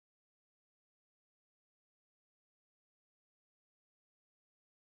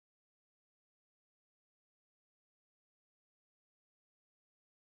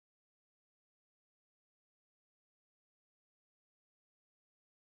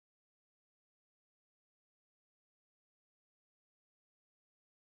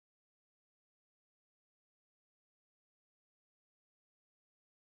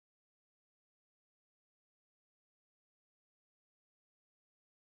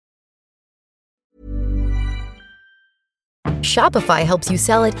 Shopify helps you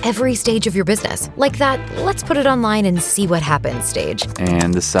sell at every stage of your business. Like that, let's put it online and see what happens stage.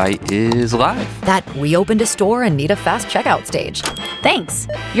 And the site is live. That we opened a store and need a fast checkout stage. Thanks.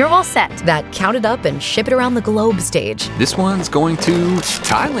 You're all set. That count it up and ship it around the globe stage. This one's going to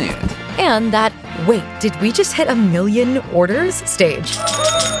Thailand. And that, wait, did we just hit 1 million orders stage?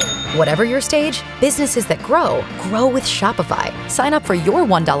 Whatever your stage, businesses that grow with Shopify. Sign up for your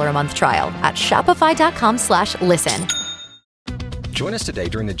 $1 a month trial at shopify.com/listen. Join us today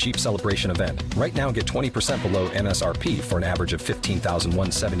during the Jeep Celebration event. Right now, get 20% below MSRP for an average of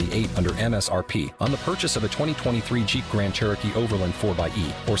 $15,178 under MSRP on the purchase of a 2023 Jeep Grand Cherokee Overland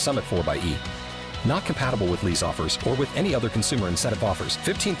 4xE or Summit 4xE. Not compatible with lease offers or with any other consumer incentive offers.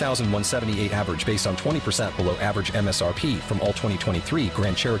 $15,178 average based on 20% below average MSRP from all 2023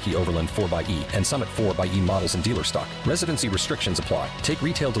 Grand Cherokee Overland 4xE and Summit 4xE models in dealer stock. Residency restrictions apply. Take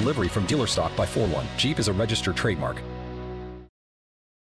retail delivery from dealer stock by 4/1. Jeep is a registered trademark.